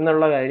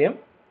എന്നുള്ള കാര്യം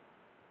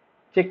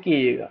ചെക്ക്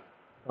ചെയ്യുക.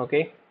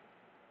 ഓക്കെ,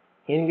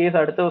 ഇൻ കേസ്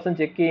അടുത്ത ദിവസം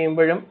ചെക്ക്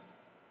ചെയ്യുമ്പോഴും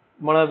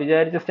നമ്മൾ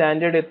വിചാരിച്ച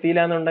സ്റ്റാൻഡേർഡ്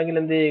എത്തിയില്ല എന്നുണ്ടെങ്കിൽ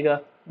എന്ത് ചെയ്യുക?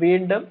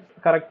 വീണ്ടും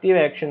കറക്റ്റീവ്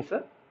ആക്ഷൻസ്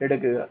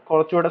എടുക്കുക.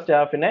 കുറച്ചുകൂടെ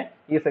സ്റ്റാഫിനെ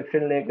ഈ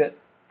സെക്ഷനിലേക്ക്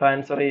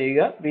ട്രാൻസ്ഫർ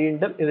ചെയ്യുക,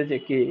 വീണ്ടും ഇത്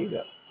ചെക്ക് ചെയ്യുക.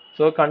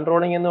 സോ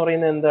കൺട്രോളിംഗ് എന്ന്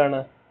പറയുന്നത് എന്താണ്?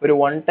 ഒരു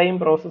വൺ ടൈം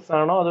പ്രോസസ്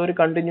ആണോ അതോ ഒരു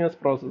കണ്ടിന്യൂസ്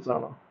പ്രോസസ്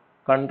ആണോ?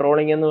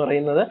 കൺട്രോളിംഗ് എന്ന്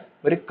പറയുന്നത്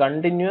ഒരു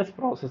കണ്ടിന്യൂസ്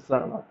പ്രോസസ്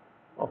ആണ്.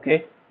 Okay,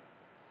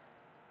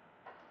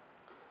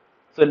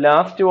 so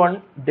last one,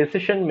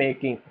 decision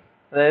making,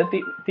 അതായത്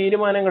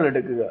തീരുമാനങ്ങൾ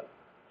എടുക്കുക.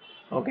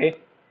 Okay,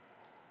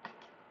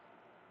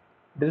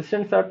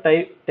 decisions are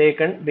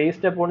taken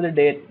based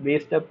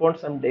upon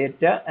some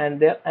data and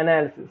their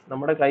analysis.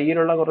 നമ്മുടെ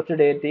കയ്യിലുള്ള കുറച്ച്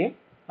ഡേറ്റയും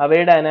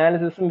അവയുടെ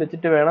അനാലിസിസും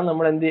വെച്ചിട്ട് വേണം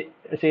നമ്മൾ എന്ത്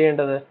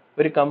ചെയ്യേണ്ടത്?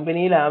 ഒരു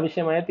കമ്പനിയിൽ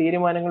ആവശ്യമായ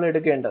തീരുമാനങ്ങൾ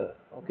എടുക്കേണ്ടത്.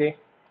 Okay,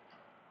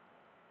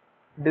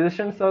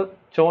 decisions are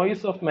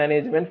choice of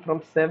management from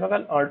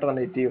several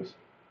alternatives.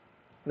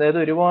 അതായത്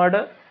ഒരുപാട്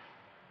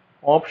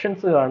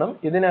ഓപ്ഷൻസ് കാണും,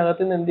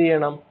 ഇതിനകത്ത് നിന്ന് എന്ത്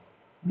ചെയ്യണം?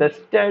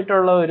 ബെസ്റ്റ്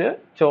ആയിട്ടുള്ള ഒരു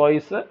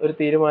ചോയ്സ്, ഒരു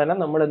തീരുമാനം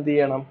നമ്മൾ എന്ത്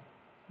ചെയ്യണം?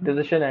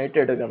 ഡിസിഷൻ ആയിട്ട്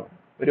എടുക്കണം.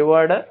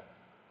 ഒരുപാട്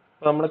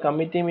ഇപ്പോൾ നമ്മൾ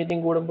കമ്മിറ്റി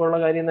മീറ്റിംഗ് കൂടുമ്പോൾ ഉള്ള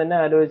കാര്യം തന്നെ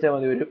ആലോചിച്ചാൽ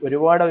മതി.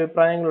 ഒരുപാട്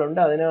അഭിപ്രായങ്ങളുണ്ട്,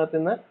 അതിനകത്ത്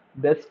നിന്ന്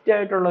ബെസ്റ്റ്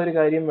ആയിട്ടുള്ള ഒരു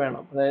കാര്യം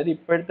വേണം. അതായത്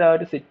ഇപ്പോഴത്തെ ആ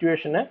ഒരു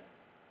സിറ്റുവേഷന്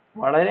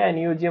വളരെ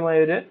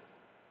അനുയോജ്യമായൊരു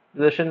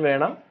ഡിസിഷൻ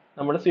വേണം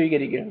നമ്മൾ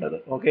സ്വീകരിക്കേണ്ടത്.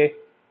 ഓക്കെ,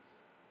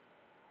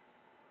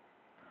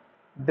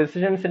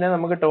 ഡിസിഷൻസിനെ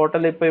നമുക്ക്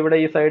ടോട്ടൽ ഇപ്പോൾ ഇവിടെ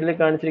ഈ സൈഡിൽ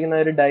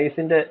കാണിച്ചിരിക്കുന്ന ഒരു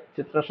ഡൈസിന്റെ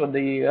ചിത്രം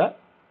ശ്രദ്ധിക്കുക.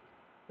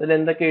 ഇതിൽ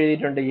എന്തൊക്കെ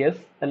എഴുതിയിട്ടുണ്ട്?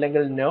 യെസ്,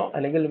 അല്ലെങ്കിൽ നോ,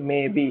 അല്ലെങ്കിൽ മേ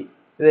ബി.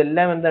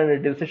 ഇതെല്ലാം എന്താണ്?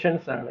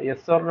 ഡിസിഷൻസ് ആണ്.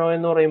 യെസ് ഓർ നോ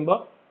എന്ന് പറയുമ്പോൾ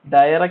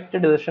ഡയറക്റ്റ്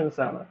ഡിസിഷൻസ്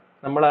ആണ്.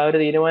 നമ്മൾ ആ ഒരു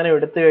തീരുമാനം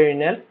എടുത്തു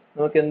കഴിഞ്ഞാൽ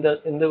നമുക്ക്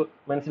എന്ത്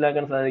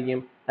മനസ്സിലാക്കാൻ സാധിക്കും?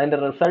 അതിന്റെ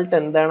റിസൾട്ട്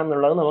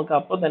എന്താണെന്നുള്ളത് നമുക്ക്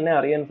അപ്പോൾ തന്നെ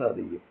അറിയാൻ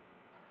സാധിക്കും.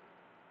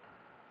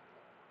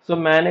 So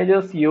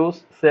managers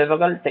use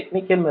several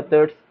technical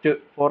methods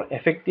for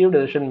effective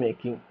decision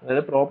making.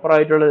 അതായത് പ്രോപ്പർ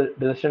ആയിട്ടുള്ള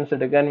ഡിസിഷൻസ്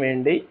എടുക്കാൻ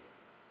വേണ്ടി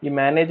ഈ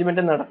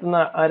മാനേജ്മെന്റ് നടത്തുന്ന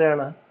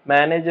ആരാണ്?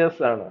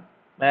 മാനേജേഴ്സ് ആണ്.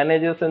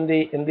 മാനേജേഴ്സ്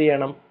എന്ത്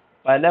ചെയ്യണം?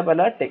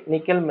 പല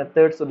ടെക്നിക്കൽ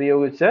മെത്തേഡ്സ്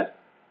ഉപയോഗിച്ച്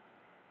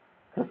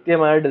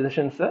കൃത്യമായ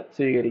ഡിസിഷൻസ്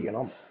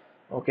സ്വീകരിക്കണം.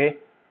 ഓക്കെ,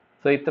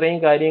 സോ ഇത്രയും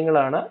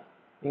കാര്യങ്ങളാണ്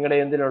നിങ്ങളുടെ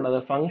എന്തിലുള്ളത്?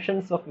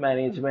 ഫങ്ഷൻസ് ഓഫ്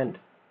മാനേജ്മെന്റ്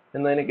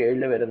എന്നതിന്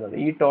കീഴിൽ വരുന്നത്.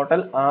 ഈ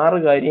ടോട്ടൽ 6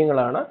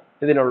 കാര്യങ്ങളാണ്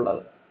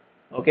ഇതിലുള്ളത്.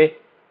 ഓക്കെ,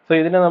 സോ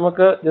ഇതിനെ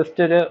നമുക്ക്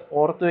ജസ്റ്റ് ഒരു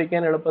ഓർത്ത്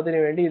വയ്ക്കാൻ എളുപ്പത്തിന്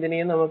വേണ്ടി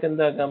ഇതിനെയും നമുക്ക്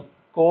എന്താക്കാം?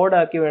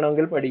 കോഡാക്കി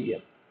വേണമെങ്കിൽ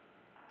പഠിക്കാം.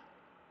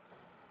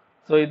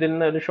 സോ ഇതിൽ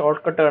നിന്ന് ഒരു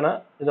ഷോർട്ട് കട്ടാണ്,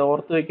 ഇത്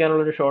ഓർത്ത്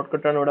വയ്ക്കാനുള്ള ഒരു ഷോർട്ട്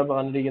കട്ടാണ് ഇവിടെ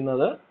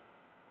പറഞ്ഞിരിക്കുന്നത്.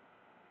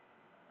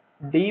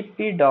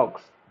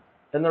 DP-DOCS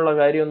എന്നുള്ള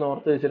കാര്യം ഒന്ന്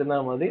ഓർത്ത്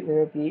വെച്ചിരുന്നാൽ മതി.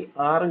 നിങ്ങൾക്ക് ഈ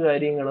 6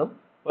 കാര്യങ്ങളും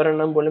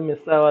ഒരെണ്ണം പോലും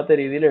മിസ്സാവാത്ത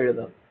രീതിയിൽ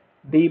എഴുതാം.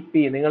 DP,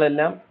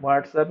 നിങ്ങളെല്ലാം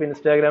വാട്സാപ്പ്,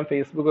 ഇൻസ്റ്റാഗ്രാം,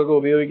 ഫേസ്ബുക്ക് ഒക്കെ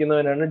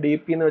ഉപയോഗിക്കുന്നവരാണ്.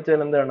 DP എന്ന്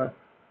വെച്ചാൽ എന്താണ്?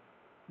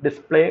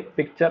 ഡിസ്പ്ലേ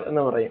പിക്ചർ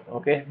എന്ന് പറയും.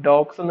 ഓക്കെ,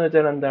 ഡോക്സ് എന്ന്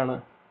വെച്ചാൽ എന്താണ്?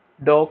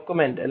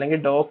 ഡോക്യുമെന്റ് അല്ലെങ്കിൽ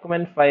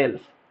ഡോക്യുമെന്റ്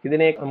ഫയൽസ്.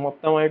 ഇതിനെ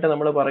മൊത്തമായിട്ട്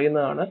നമ്മൾ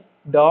പറയുന്നതാണ്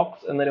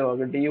ഡോക്സ് എന്നൊരു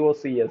വാക്ക്,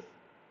 DOCS.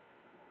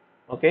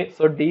 ഓക്കെ,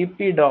 സോ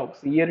DP-DOCS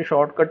ഈ ഒരു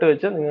ഷോർട്ട് കട്ട്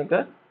വെച്ച്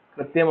നിങ്ങൾക്ക്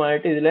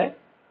കൃത്യമായിട്ട് ഇതിലെ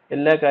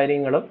എല്ലാ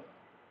കാര്യങ്ങളും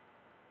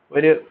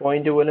ഒരു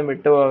പോയിന്റ് പോലും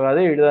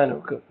വിട്ടുപോകാതെ എഴുതാൻ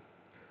നോക്കും.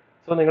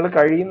 സോ നിങ്ങൾ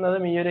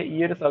കഴിയുന്നതും ഈ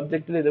ഒരു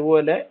സബ്ജക്റ്റിൽ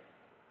ഇതുപോലെ,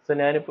 സോ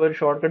ഞാനിപ്പോൾ ഒരു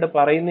ഷോർട്ട് കട്ട്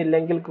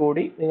പറയുന്നില്ലെങ്കിൽ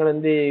കൂടി നിങ്ങൾ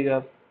എന്ത് ചെയ്യുക?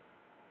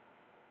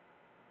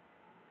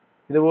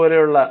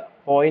 ഇതുപോലെയുള്ള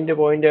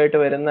പോയിന്റ് ആയിട്ട്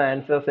വരുന്ന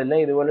ആൻസേഴ്സ്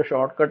എല്ലാം ഇതുപോലെ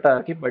ഷോർട്ട് കട്ട്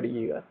ആക്കി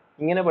പഠിക്കുക.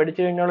 ഇങ്ങനെ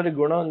പഠിച്ചു കഴിഞ്ഞാൽ ഒരു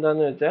ഗുണം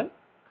എന്താണെന്ന് വെച്ചാൽ,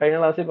 കഴിഞ്ഞ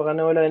ക്ലാസ്സിൽ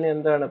പറഞ്ഞ പോലെ തന്നെ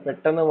എന്താണ്?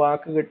 പെട്ടെന്ന്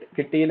വാക്ക്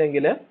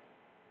കിട്ടിയില്ലെങ്കിൽ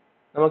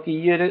നമുക്ക്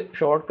ഈ ഒരു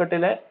ഷോർട്ട്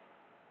കട്ടിലെ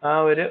ആ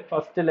ഒരു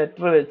ഫസ്റ്റ്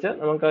ലെറ്റർ വെച്ച്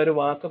നമുക്ക് ആ ഒരു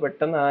വാക്ക്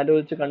പെട്ടെന്ന്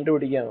ആലോചിച്ച്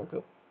കണ്ടുപിടിക്കാൻ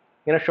നോക്കും.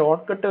 ഇങ്ങനെ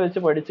ഷോർട്ട് കട്ട് വെച്ച്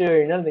പഠിച്ചു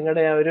കഴിഞ്ഞാൽ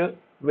നിങ്ങളുടെ ആ ഒരു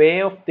വേ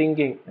ഓഫ്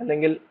തിങ്കിങ്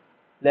അല്ലെങ്കിൽ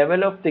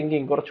ലെവൽ ഓഫ്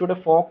തിങ്കിങ് കുറച്ചുകൂടെ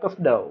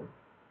ഫോക്കസ്ഡ് ആവും.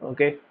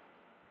 ഓക്കെ,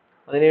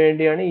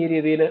 അതിനുവേണ്ടിയാണ് ഈ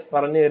രീതിയിൽ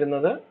പറഞ്ഞു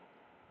തരുന്നത്.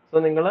 സോ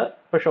നിങ്ങൾ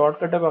ഇപ്പോൾ ഷോർട്ട്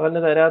കട്ട്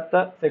പറഞ്ഞു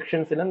തരാത്ത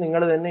സെക്ഷൻസിന്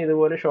നിങ്ങൾ തന്നെ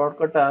ഇതുപോലെ ഷോർട്ട്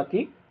കട്ട്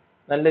ആക്കി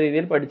നല്ല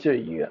രീതിയിൽ പഠിച്ചു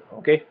വയ്ക്കുക.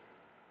 ഓക്കെ,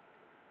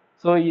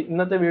 സോ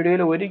ഇന്നത്തെ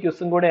വീഡിയോയിൽ ഒരു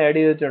ക്വസ്റ്റും കൂടെ ആഡ്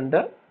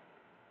ചെയ്തിട്ടുണ്ട്.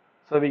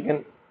 So we can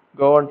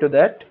go on to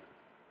that.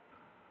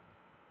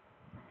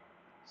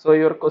 So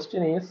your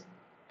question is,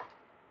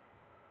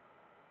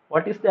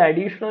 what is the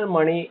additional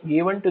money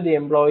given to the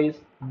employees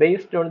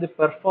based on the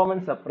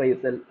performance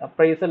appraisal?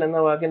 Appraisal എന്ന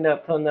വാക്കിന്റെ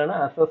അർത്ഥം എന്താണ്?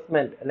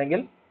 അസസ്മെന്റ്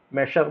അല്ലെങ്കിൽ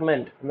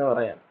മെഷർമെന്റ് എന്ന്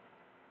പറയാം.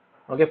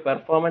 Okay,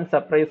 performance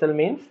appraisal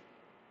means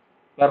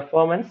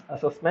performance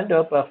assessment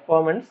or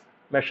performance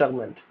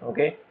measurement.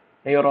 Okay,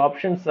 your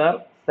options are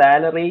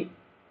salary,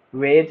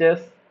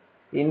 wages,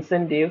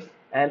 incentives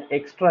and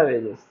extra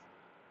wages.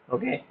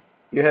 Okay,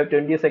 You have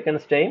 20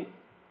 seconds time.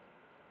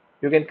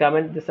 You can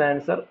comment this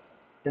answer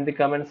in the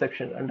comment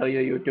section under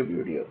your YouTube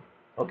video.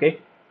 Okay,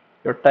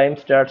 your time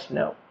starts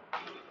now.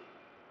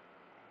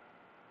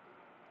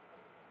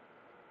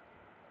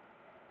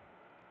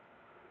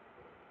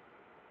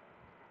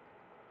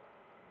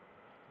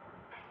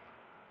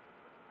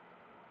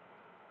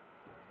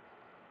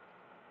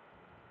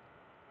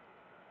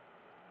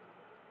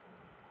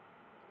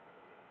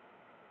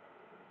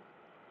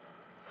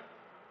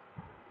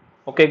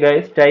 Okay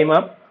guys, time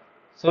up.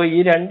 So ഈ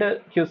രണ്ട്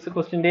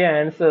ക്വസ്റ്റിൻ്റെ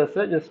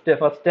answers just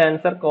first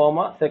answer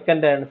comma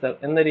second answer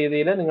എന്ന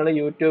രീതിയിൽ നിങ്ങൾ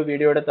YouTube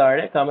വീഡിയോയുടെ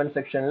താഴെ comment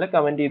സെക്ഷനിൽ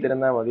comment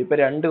ചെയ്തിരുന്നാൽ മതി. ഇപ്പോൾ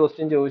രണ്ട്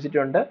ക്വസ്റ്റ്യൻ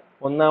ചോദിച്ചിട്ടുണ്ട്.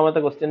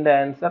 ഒന്നാമത്തെ ക്വസ്റ്റിൻ്റെ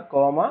ആൻസർ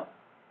കോമ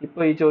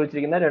ഇപ്പോൾ ഈ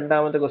ചോദിച്ചിരിക്കുന്ന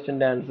രണ്ടാമത്തെ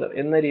ക്വസ്റ്റിൻ്റെ ആൻസർ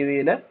എന്ന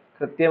രീതിയിൽ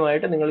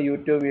കൃത്യമായിട്ട് നിങ്ങൾ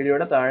യൂട്യൂബ്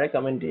വീഡിയോയുടെ താഴെ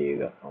കമന്റ്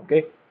ചെയ്യുക. Okay,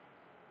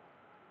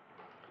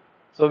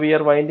 so we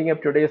R winding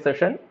up today's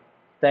session.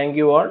 Thank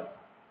you all.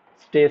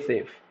 Stay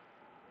safe.